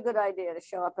 Always is a good idea to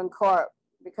show up in court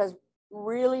because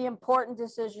really important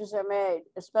decisions are made,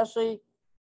 especially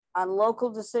on local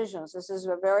decisions. This is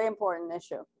a very important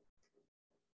issue.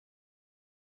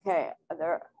 Okay, are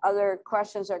there other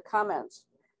questions or comments?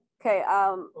 Okay.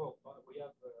 Oh, we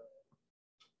have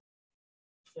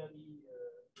Sally.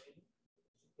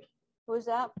 Who's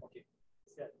that? Okay,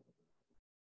 Sally.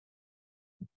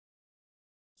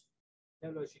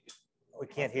 Hello, We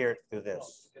can't hear it through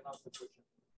this.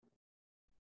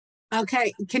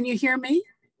 Okay, can you hear me?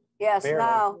 Yes, Barely.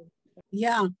 now.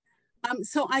 Yeah.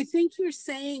 So I think you're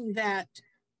saying that,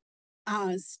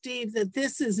 Steve, that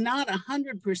this is not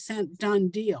 100% done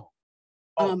deal.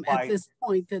 At this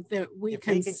point, that we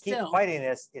can still keep fighting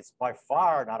this. It's by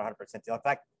far not 100% deal. In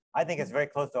fact, I think it's very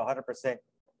close to 100%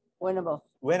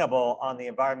 winnable on the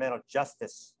environmental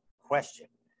justice question.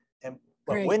 And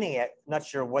but winning it, not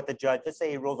sure what the judge, let's say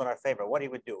he rules in our favor, what he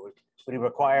would do. Would he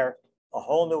require a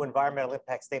whole new environmental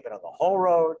impact statement on the whole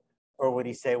road? Or would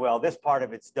he say, well, this part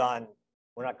of it's done,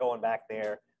 we're not going back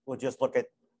there, we'll just look at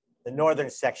the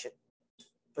northern section?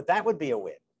 But that would be a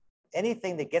win.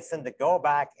 Anything that gets them to go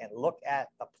back and look at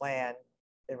a plan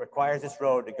that requires this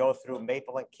road to go through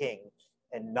Maple and King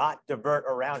and not divert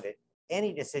around it,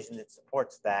 any decision that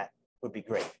supports that would be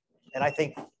great. And I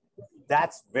think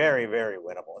that's very, very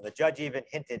winnable. And the judge even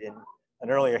hinted in an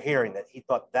earlier hearing that he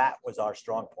thought that was our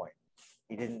strong point.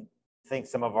 He didn't think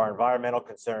some of our environmental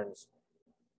concerns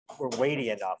were weighty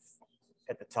enough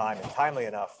at the time and timely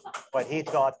enough, but he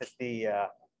thought that the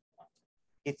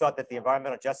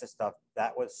environmental justice stuff,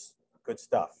 that was good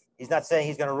stuff. He's not saying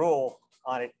he's going to rule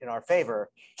on it in our favor,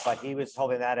 but he was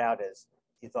holding that out as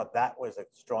he thought that was a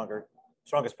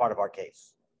strongest part of our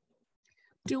case.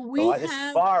 Do we this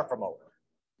is far from over.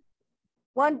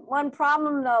 One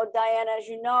problem though, Diane, as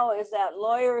you know, is that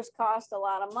lawyers cost a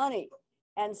lot of money.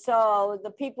 And so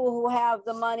the people who have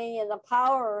the money and the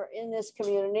power in this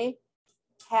community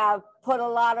have put a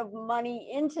lot of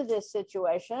money into this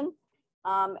situation.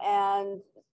 And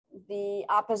the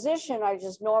opposition are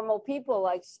just normal people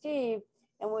like Steve.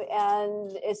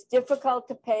 And it's difficult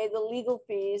to pay the legal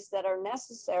fees that are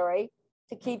necessary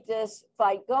to keep this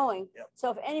fight going. Yep.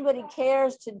 So if anybody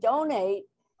cares to donate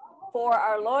for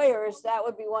our lawyers, that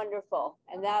would be wonderful.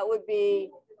 And that would be,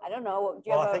 I don't know.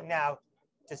 Well, I think now,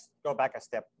 just go back a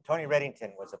step. Tony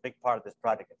Reddington was a big part of this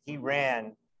project. He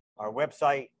ran our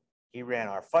website, he ran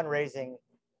our fundraising,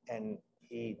 and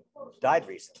he died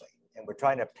recently. And we're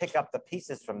trying to pick up the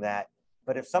pieces from that.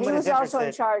 But if someone is interested, he was also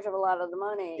in charge of a lot of the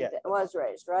money that was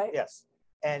raised, right? Yes.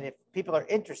 And if people are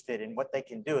interested in what they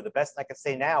can do, the best I can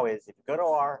say now is if you go to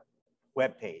our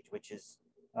webpage, which is,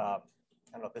 I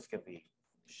don't know if this can be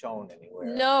shown anywhere.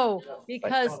 No,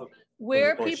 because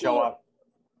where people show up,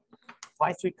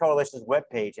 Pine Street Coalition's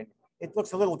webpage, and it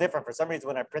looks a little different. For some reason,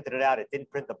 when I printed it out, it didn't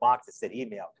print the box that said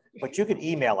email. But you could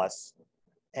email us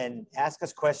and ask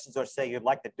us questions or say you'd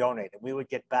like to donate, and we would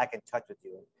get back in touch with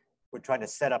you. We're trying to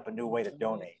set up a new way to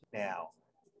donate now.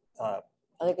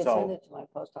 They could send it to my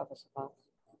post office box.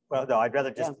 Well, no, I'd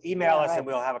rather just email us and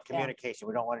we'll have a communication.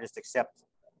 We don't want to just accept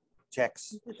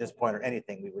checks at this point or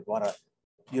anything. We would want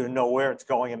you to know where it's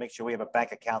going and make sure we have a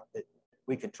bank account that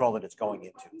we control that it's going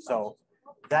into. So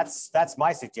that's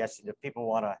my suggestion. If people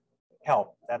want to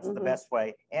help, that's the best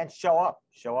way. And show up,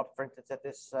 for instance, at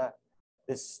this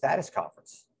this status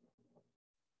conference.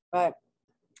 Right.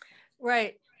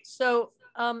 Right. So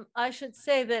I should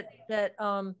say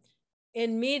that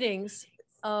in meetings,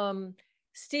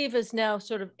 Steve is now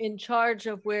sort of in charge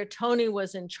of where Tony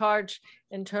was in charge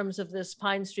in terms of this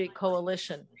Pine Street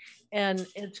Coalition. And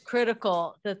it's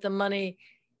critical that the money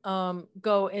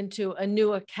go into a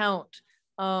new account.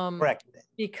 Correct.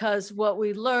 Because what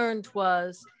we learned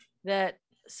was that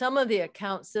some of the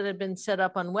accounts that had been set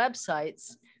up on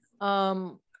websites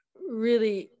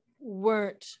really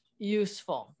weren't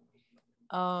useful.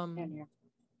 I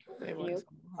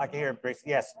can hear Bruce.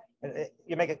 Yes,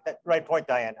 you make it that right point,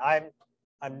 Diane.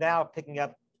 I'm now picking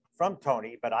up from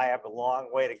Tony, but I have a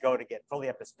long way to go to get fully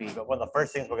up to speed. But one of the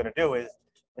first things we're going to do is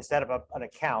set up an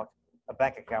account, a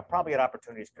bank account, probably at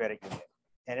Opportunities Credit Union,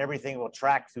 and everything will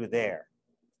track through there.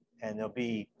 And there'll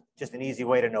be just an easy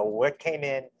way to know what came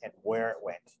in and where it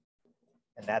went.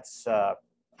 And that's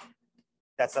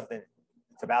something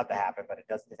that's about to happen, but it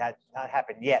has not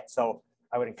happened yet. So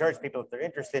I would encourage people, if they're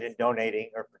interested in donating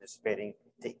or participating,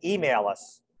 to email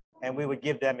us, and we would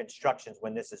give them instructions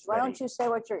when this is ready. Why don't you say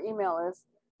what your email is?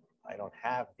 I don't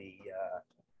have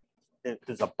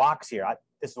there's a box here.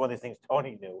 This is one of the things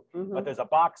Tony knew, but there's a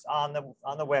box on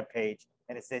the web page,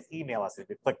 and it says email us. If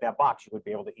you click that box, you would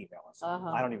be able to email us.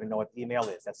 I don't even know what the email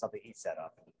is. That's something he set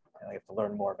up, and I have to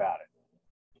learn more about it.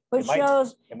 Which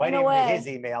shows, it might even be his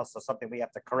email, so something we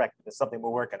have to correct. It's something we're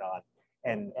working on.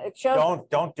 And it shows,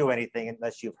 don't do anything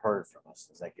unless you've heard from us,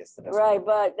 is I guess the best way.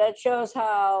 But that shows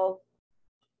how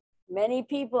many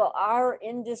people are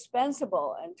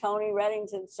indispensable, and Tony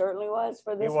Reddington certainly was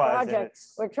for this project.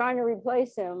 We're trying to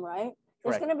replace him, right?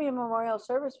 There's going to be a memorial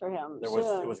service for him. It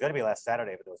was going to be last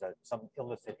Saturday, but there was some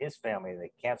illness in his family, and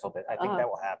they canceled it. I think that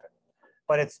will happen.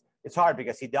 But it's hard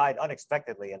because he died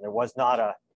unexpectedly, and there was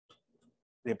not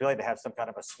the ability to have some kind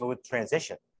of a smooth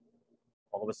transition.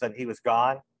 All of a sudden, he was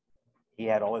gone. He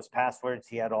had all his passwords.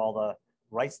 He had all the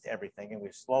rights to everything, and we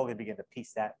slowly begin to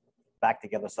piece that back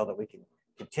together so that we can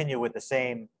continue with the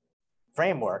same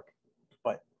framework,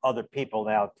 but other people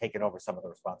now taking over some of the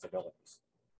responsibilities.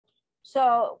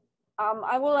 So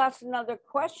I will ask another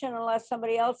question unless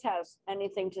somebody else has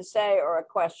anything to say or a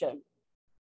question.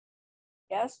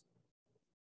 Yes,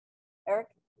 Eric?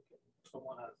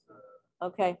 Someone has.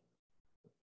 Okay.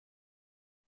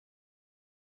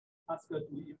 Ask her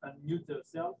to unmute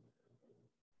herself.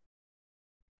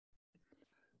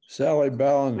 Sally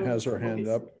Ballin has her hand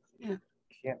up. Yeah.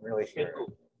 Can't really hear.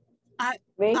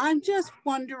 I'm just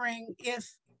wondering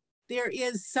if there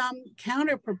is some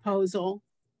counter proposal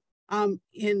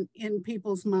in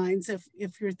people's minds,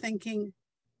 if you're thinking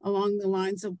along the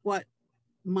lines of what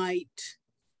might,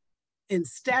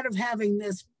 instead of having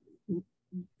this,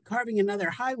 carving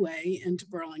another highway into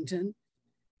Burlington,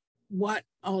 what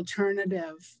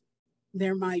alternative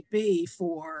there might be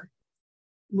for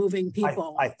moving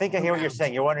people. I think I hear what you're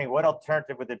saying. You're wondering what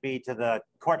alternative would it be to the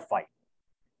court fight?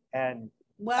 And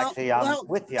actually, I'm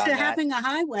with you on that. To having a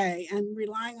highway and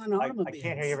relying on automobiles. I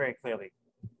can't hear you very clearly.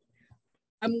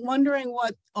 I'm wondering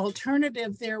what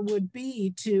alternative there would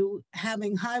be to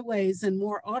having highways and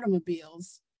more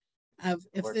automobiles.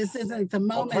 If this isn't the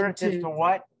moment alternative to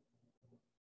what?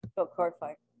 So court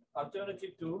fight.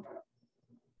 Alternative to?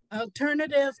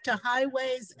 Alternative to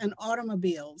highways and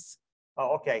automobiles.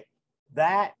 Oh, okay.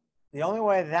 The only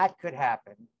way that could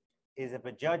happen is if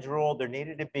a judge ruled there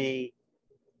needed to be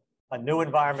a new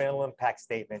environmental impact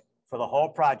statement for the whole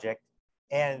project,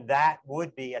 and that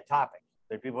would be a topic.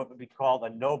 There'd be what would be called a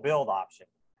no-build option.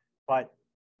 But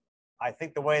I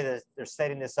think the way that they're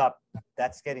setting this up,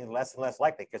 that's getting less and less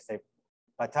likely, because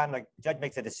by the time the judge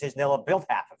makes a decision, they'll have built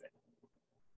half of it.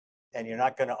 And you're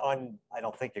not going to I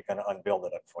don't think you're going to unbuild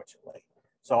it, unfortunately.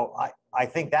 So I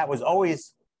think that was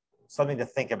always something to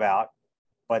think about,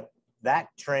 but that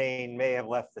train may have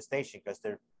left the station because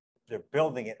they're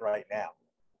building it right now.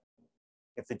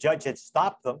 If the judge had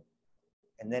stopped them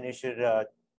and then issued an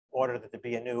order that there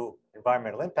be a new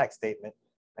environmental impact statement,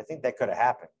 I think that could have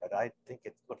happened, but I think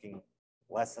it's looking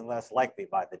less and less likely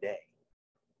by the day.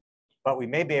 But we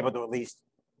may be able to at least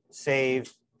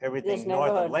save everything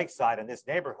north of Lakeside in this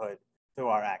neighborhood through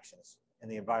our actions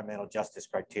and the environmental justice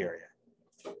criteria.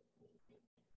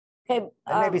 Okay.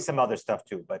 And maybe some other stuff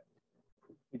too, but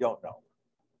We don't know.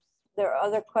 There are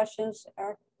other questions,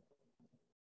 Eric?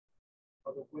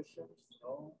 Other questions?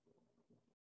 No.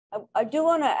 I do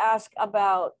want to ask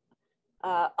about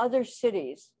other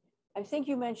cities. I think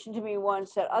you mentioned to me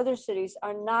once that other cities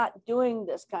are not doing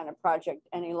this kind of project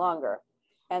any longer,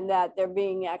 and that they're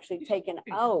being actually taken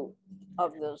out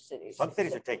of those cities. Some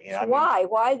cities are taking it out. Why?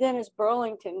 Why then is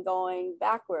Burlington going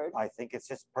backward? I think it's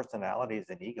just personalities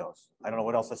and egos. I don't know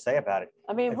what else to say about it.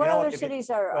 I mean, If what you know, other if you- cities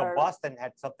Well, are Boston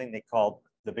had something they called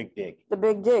the Big Dig. the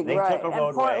Big Dig, They right? took a And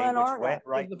roadway Portland, which Oregon. went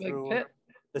right The big through pit.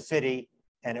 the city,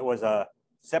 and it was a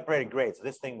separated grade. So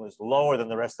this thing was lower than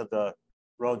the rest of the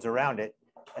roads around it.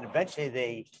 And eventually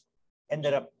they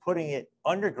ended up putting it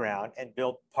underground and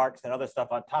built parks and other stuff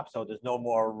on top. So there's no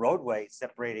more roadway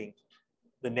separating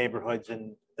the neighborhoods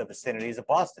and the vicinities of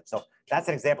Boston. So that's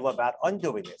an example about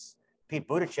undoing this. Pete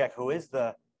Buttigieg, who is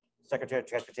the Secretary of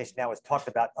Transportation now, has talked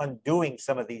about undoing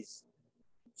some of these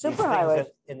Superhighways. things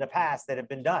in the past that have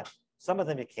been done. Some of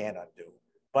them you can't undo,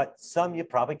 but some you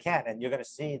probably can. And you're going to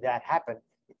see that happen.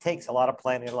 It takes a lot of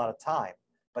planning, a lot of time,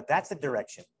 but that's the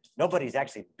direction. Nobody's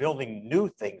actually building new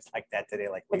things like that today,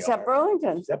 like we Except are.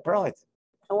 Burlington. Except Burlington.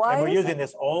 And why And we're is using it?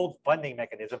 this old funding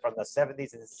mechanism from the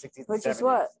 70s and 60s and 70s. Which is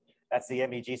what? That's the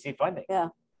MEGC funding. Yeah.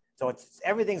 So it's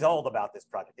everything's old about this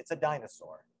project. It's a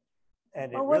dinosaur.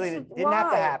 And it Well, really what's didn't have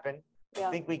to why? happen. Yeah.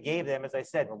 I think we gave them, as I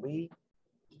said, when we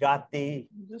got the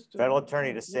Just federal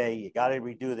attorney to say, you got to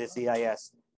redo this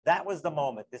EIS, that was the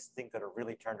moment this thing could have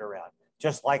really turned around.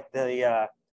 Just like the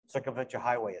circumferential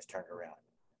highway has turned around,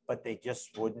 but they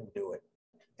just wouldn't do it.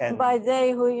 And And by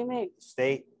they, who you mean?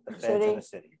 state, the feds, City. and the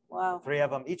city. Wow. Three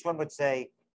of them, each one would say,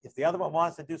 if the other one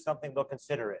wants to do something, they'll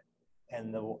consider it.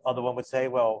 And the other one would say,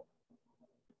 well,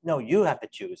 no, you have to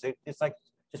choose. It's like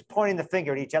just pointing the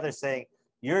finger at each other saying,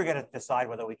 you're going to decide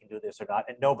whether we can do this or not.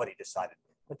 And nobody decided.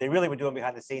 What they really were doing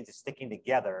behind the scenes is sticking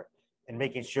together and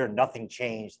making sure nothing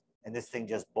changed. And this thing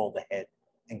just bowled ahead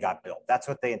and got built. That's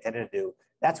what they intended to do.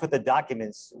 That's what the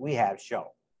documents we have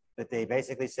show. That they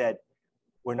basically said,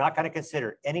 we're not going to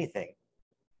consider anything.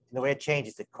 And the way it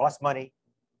changes, it costs money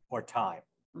or time.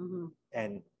 Mhm.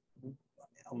 And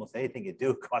almost anything you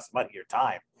do costs money or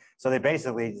time. So they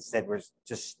basically said, we're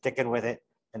just sticking with it.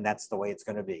 And that's the way it's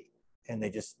going to be. And they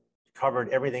just covered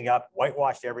everything up,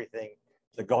 whitewashed everything.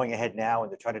 They're going ahead now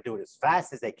and they're trying to do it as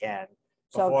fast as they can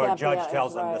So it before a can't be judge on-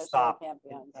 tells them right, to so it stop can't be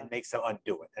undone. and makes them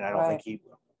undo it. And I don't think he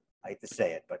will. I hate to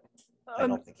say it, but I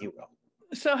don't think he will.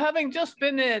 So having just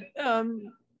been at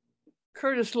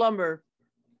Curtis Lumber,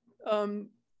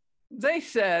 they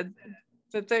said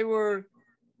that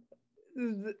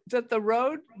that the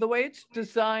road, the way it's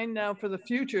designed now for the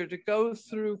future to go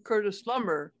through Curtis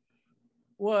Lumber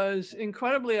was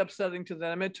incredibly upsetting to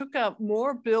them. It took out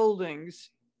more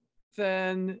buildings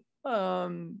than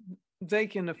they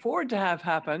can afford to have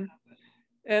happen,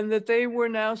 and that they were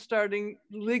now starting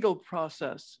legal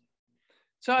process.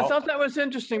 So I thought that was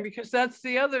interesting because that's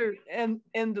the other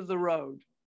end of the road.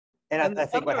 And I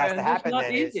think what has to happen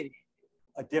then is easy.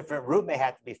 a different route may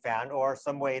have to be found or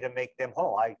some way to make them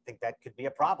whole. I think that could be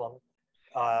a problem.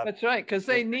 That's right, because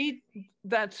they need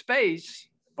that space.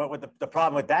 But with the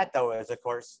problem with that though is, of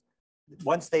course,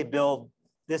 once they build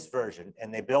this version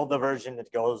and they build the version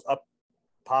that goes up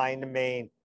Pine to Main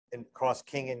and across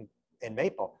King and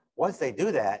Maple, once they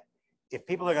do that, if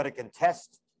people are going to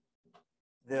contest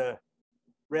the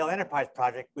rail enterprise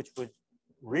project, which would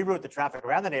reroute the traffic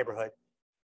around the neighborhood,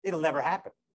 it'll never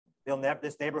happen.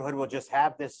 This neighborhood will just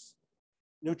have this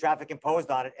new traffic imposed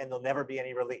on it and there'll never be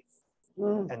any relief.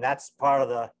 Mm. And that's part of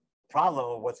the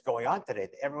problem of what's going on today.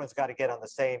 Everyone's got to get on the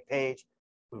same page.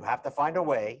 We have to find a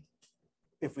way.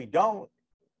 If we don't,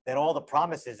 then all the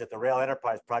promises that the rail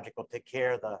enterprise project will take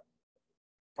care of the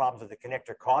problems that the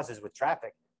connector causes with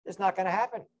traffic, it's not going to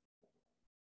happen.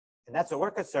 And that's what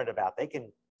we're concerned about. They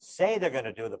can say they're going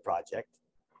to do the project,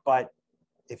 but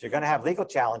if you're going to have legal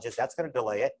challenges, that's going to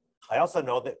delay it. I also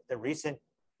know that the recent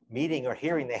meeting or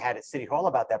hearing they had at City Hall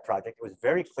about that project, it was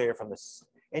very clear from the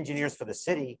engineers for the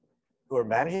city who are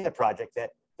managing the project that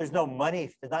there's no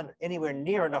money, there's not anywhere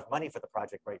near enough money for the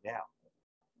project right now.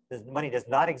 The money does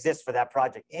not exist for that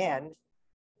project. And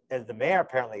as the mayor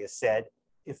apparently has said,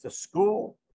 if the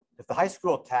high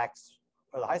school tax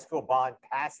or the high school bond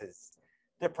passes,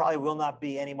 there probably will not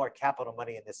be any more capital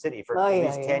money in the city for at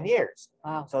least 10 years.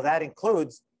 Wow. So that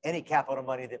includes any capital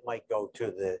money that might go to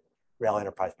the rail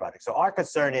enterprise project. So our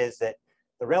concern is that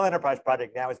the rail enterprise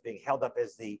project now is being held up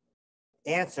as the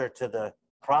answer to the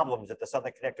problems that the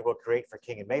Southern Connector will create for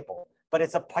King and Maple, but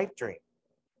it's a pipe dream.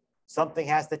 Something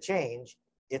has to change.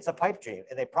 It's a pipe dream.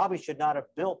 And they probably should not have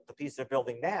built the piece they're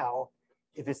building now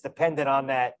if it's dependent on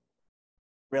that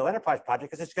rail enterprise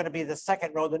project because it's going to be the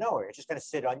second road to nowhere. It's just going to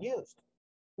sit unused.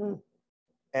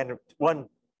 And one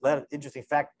interesting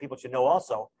fact people should know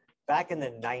also, back in the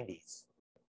 90s,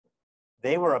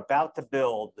 they were about to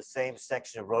build the same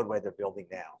section of roadway they're building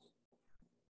now.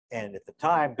 And at the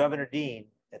time, Governor Dean,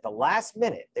 at the last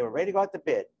minute, they were ready to go out to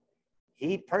bid.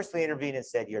 He personally intervened and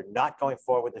said, you're not going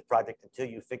forward with this project until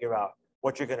you figure out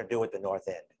what you're going to do with the north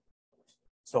end.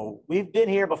 So we've been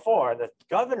here before. The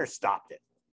governor stopped it.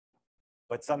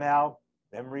 But somehow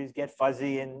memories get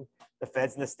fuzzy and the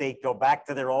feds and the state go back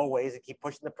to their old ways and keep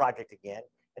pushing the project again.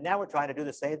 And now we're trying to do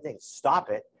the same thing, stop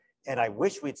it. And I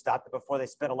wish we'd stopped it before they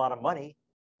spent a lot of money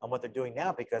on what they're doing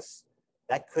now, because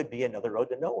that could be another road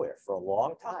to nowhere for a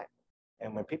long time.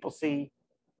 And when people see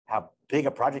how big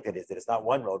a project it is, that it's not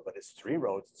one road, but it's 3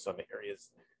 roads in some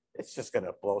areas, it's just going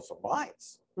to blow some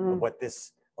minds of what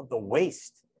this, of the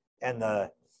waste and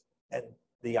the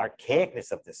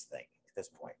archaicness of this thing at this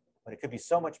point, when it could be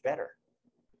so much better,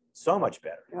 so much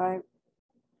better. Right.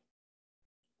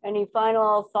 Any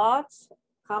final thoughts,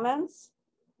 comments?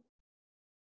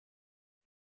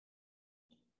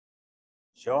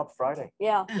 Show up Friday.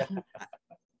 Yeah.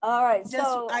 All right.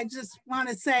 I just want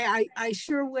to say, I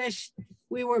sure wish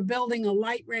we were building a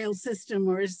light rail system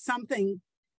or something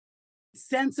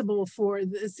sensible for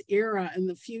this era in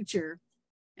the future,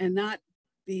 and not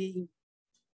be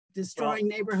destroying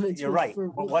neighborhoods. You're right. For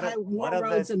more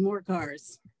roads and more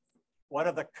cars. One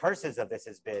of the curses of this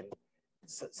has been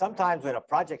sometimes when a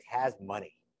project has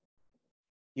money,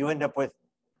 you end up with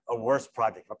a worse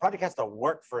project. If a project has to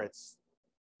work for its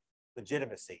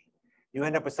legitimacy, you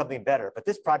end up with something better. But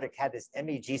this project had this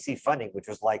MEGC funding, which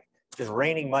was like just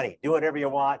raining money. Do whatever you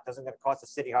want. Doesn't going to cost the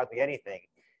city hardly anything.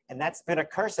 And that's been a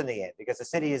curse in the end, because the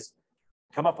city has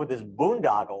come up with this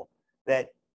boondoggle that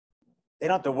they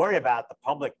don't have to worry about the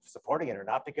public supporting it or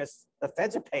not, because the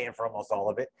feds are paying for almost all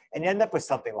of it. And you end up with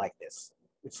something like this,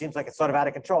 which seems like it's sort of out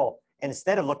of control. And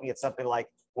instead of looking at something like,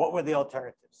 what were the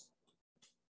alternatives?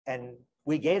 And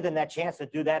we gave them that chance to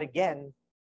do that again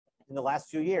in the last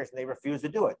few years, and they refused to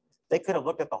do it. They could have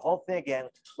looked at the whole thing again,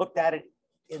 looked at it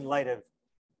in light of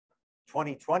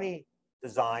 2020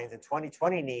 designs and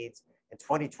 2020 needs and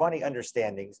 2020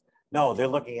 understandings. No, they're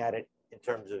looking at it in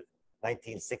terms of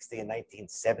 1960 and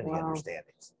 1970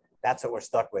 understandings. That's what we're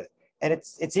stuck with. And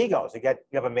it's egos. You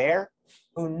have a mayor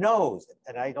who knows,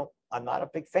 and I'm not a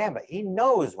big fan, but he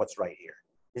knows what's right here.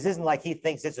 This isn't like he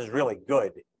thinks this is really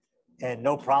good and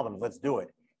no problem, let's do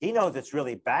it. He knows it's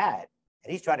really bad,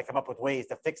 and he's trying to come up with ways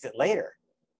to fix it later,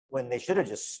 when they should have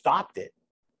just stopped it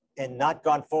and not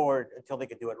gone forward until they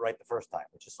could do it right the first time,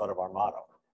 which is sort of our motto.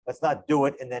 Let's not do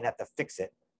it and then have to fix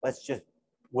it. Let's just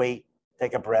wait,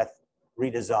 take a breath,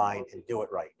 redesign, and do it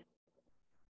right.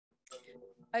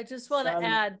 I just want to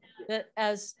add that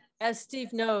as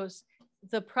Steve knows,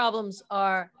 the problems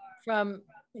are from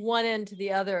one end to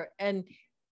the other, and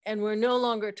we're no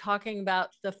longer talking about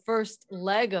the first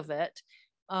leg of it,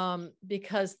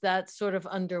 because that's sort of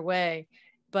underway.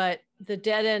 But the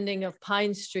dead ending of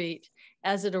Pine Street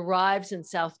as it arrives in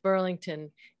South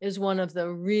Burlington is one of the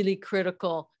really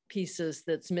critical pieces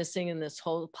that's missing in this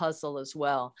whole puzzle as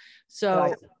well.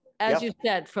 So as you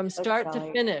said, from start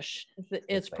to finish,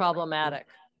 it's problematic.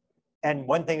 And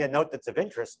one thing to note that's of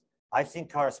interest, I've seen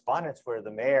correspondence where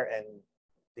the mayor and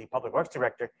the public works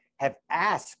director have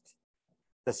asked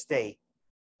the state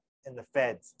and the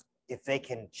feds if they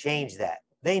can change that.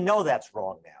 They know that's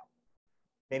wrong now.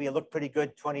 Maybe it looked pretty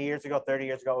good 20 years ago, 30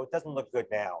 years ago. It doesn't look good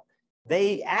now.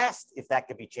 They asked if that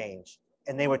could be changed,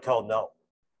 and they were told no.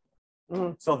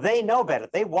 So they know better.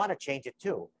 They want to change it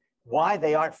too. Why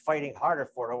they aren't fighting harder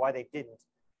for it, or why they didn't,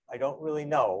 I don't really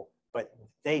know. But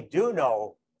they do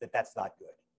know that that's not good.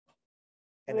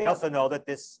 And they also know that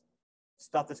this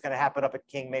stuff that's going to happen up at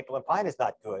King, Maple, and Pine is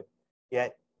not good.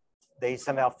 Yet they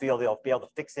somehow feel they'll be able to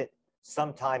fix it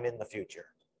sometime in the future.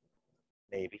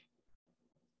 Maybe.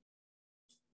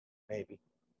 Maybe.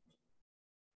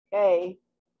 Okay,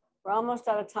 we're almost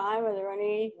out of time. Are there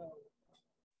any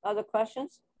other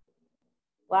questions?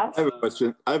 Last? I have a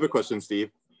question. I have a question,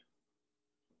 Steve.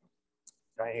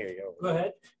 Right here you go. Go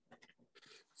ahead.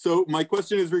 So my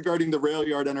question is regarding the Rail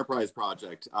Yard Enterprise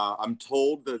project. I'm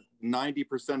told that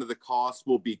 90% of the cost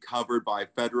will be covered by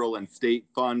federal and state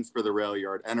funds for the Rail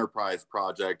Yard Enterprise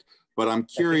project. But I'm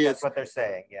curious. That's what they're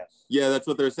saying, yes. Yeah, that's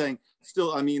what they're saying.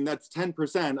 Still, I mean, that's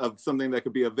 10% of something that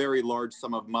could be a very large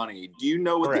sum of money. Do you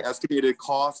know what the estimated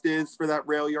cost is for that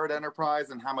Rail Yard Enterprise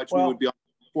and how much we would be on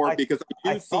for? Because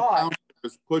I do see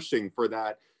councilors pushing for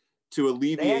that to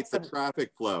alleviate the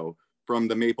traffic flow from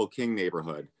the Maple King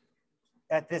neighborhood.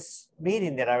 At this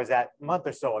meeting that I was at a month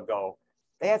or so ago,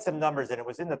 they had some numbers and it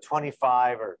was in the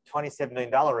 25 or $27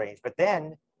 million range. But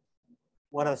then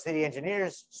one of the city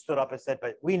engineers stood up and said,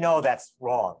 but we know that's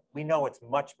wrong. We know it's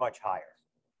much, much higher.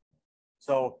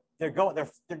 So they're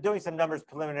doing some numbers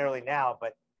preliminarily now,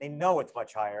 but they know it's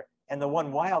much higher. And the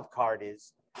one wild card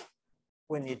is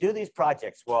when you do these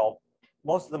projects, well,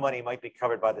 most of the money might be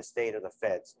covered by the state or the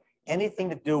feds. Anything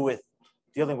to do with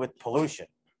dealing with pollution,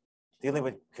 dealing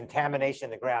with contamination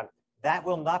in the ground, that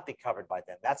will not be covered by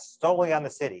them. That's solely on the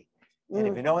city. And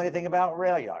if you know anything about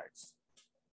rail yards,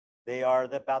 they are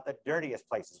about the dirtiest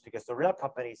places because the rail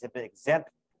companies have been exempt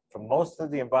from most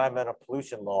of the environmental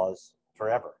pollution laws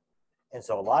forever. And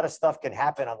so a lot of stuff can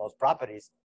happen on those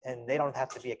properties and they don't have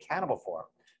to be accountable for them.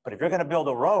 But if you're going to build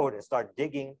a road and start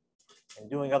digging and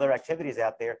doing other activities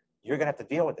out there, you're going to have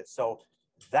to deal with it. So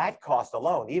that cost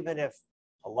alone, even if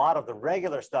a lot of the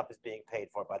regular stuff is being paid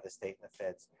for by the state and the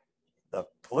feds, the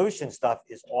pollution stuff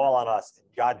is all on us and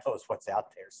God knows what's out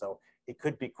there. So it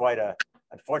could be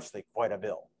unfortunately, quite a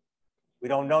bill. We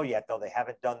don't know yet, though. They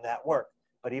haven't done that work.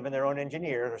 But even their own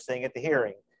engineers are saying at the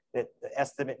hearing that the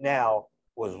estimate now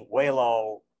was way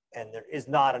low and there is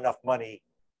not enough money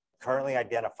currently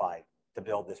identified to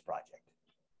build this project,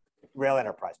 rail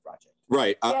enterprise project.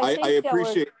 Right. Yeah,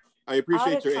 I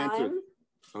appreciate your answer.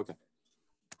 Okay.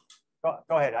 Go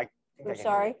ahead. I'm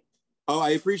sorry. Oh,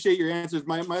 I appreciate your answers.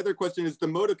 My other question is the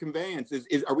mode of conveyance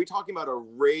are we talking about a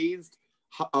raised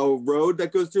road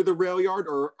that goes through the rail yard,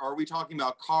 or are we talking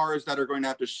about cars that are going to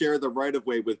have to share the right of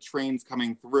way with trains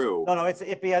coming through? No,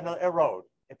 it'd be a road.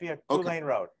 It'd be a two-lane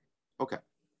road. Okay.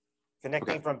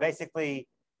 Connecting from basically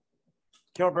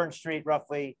Kilburn Street,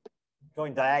 roughly,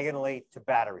 going diagonally to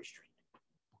Battery Street.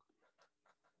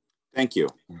 Thank you.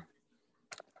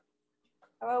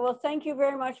 All right, well, thank you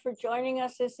very much for joining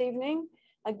us this evening.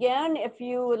 Again, if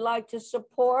you would like to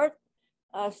support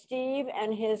Steve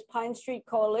and his Pine Street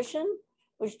Coalition,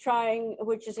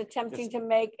 which is attempting to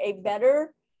make a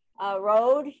better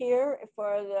road here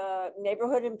for the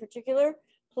neighborhood in particular,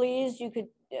 please, you could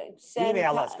send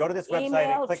email us. Go to this website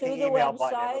and click the email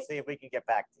button and we'll see if we can get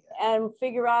back to you. And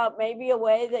figure out maybe a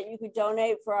way that you could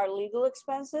donate for our legal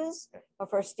expenses or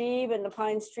for Steve and the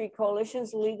Pine Street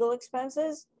Coalition's legal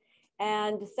expenses.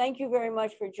 And thank you very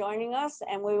much for joining us.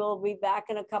 And we will be back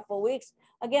in a couple of weeks.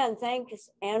 Again, thanks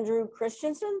Andrew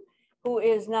Christensen, who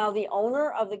is now the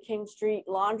owner of the King Street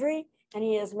Laundry. And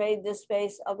he has made this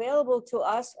space available to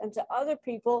us and to other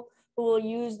people who will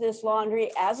use this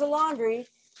laundry as a laundry,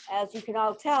 as you can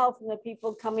all tell from the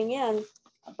people coming in,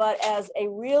 but as a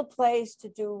real place to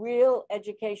do real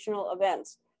educational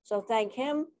events. So thank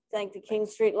him, thank the King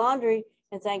Street Laundry,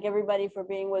 and thank everybody for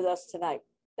being with us tonight.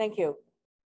 Thank you.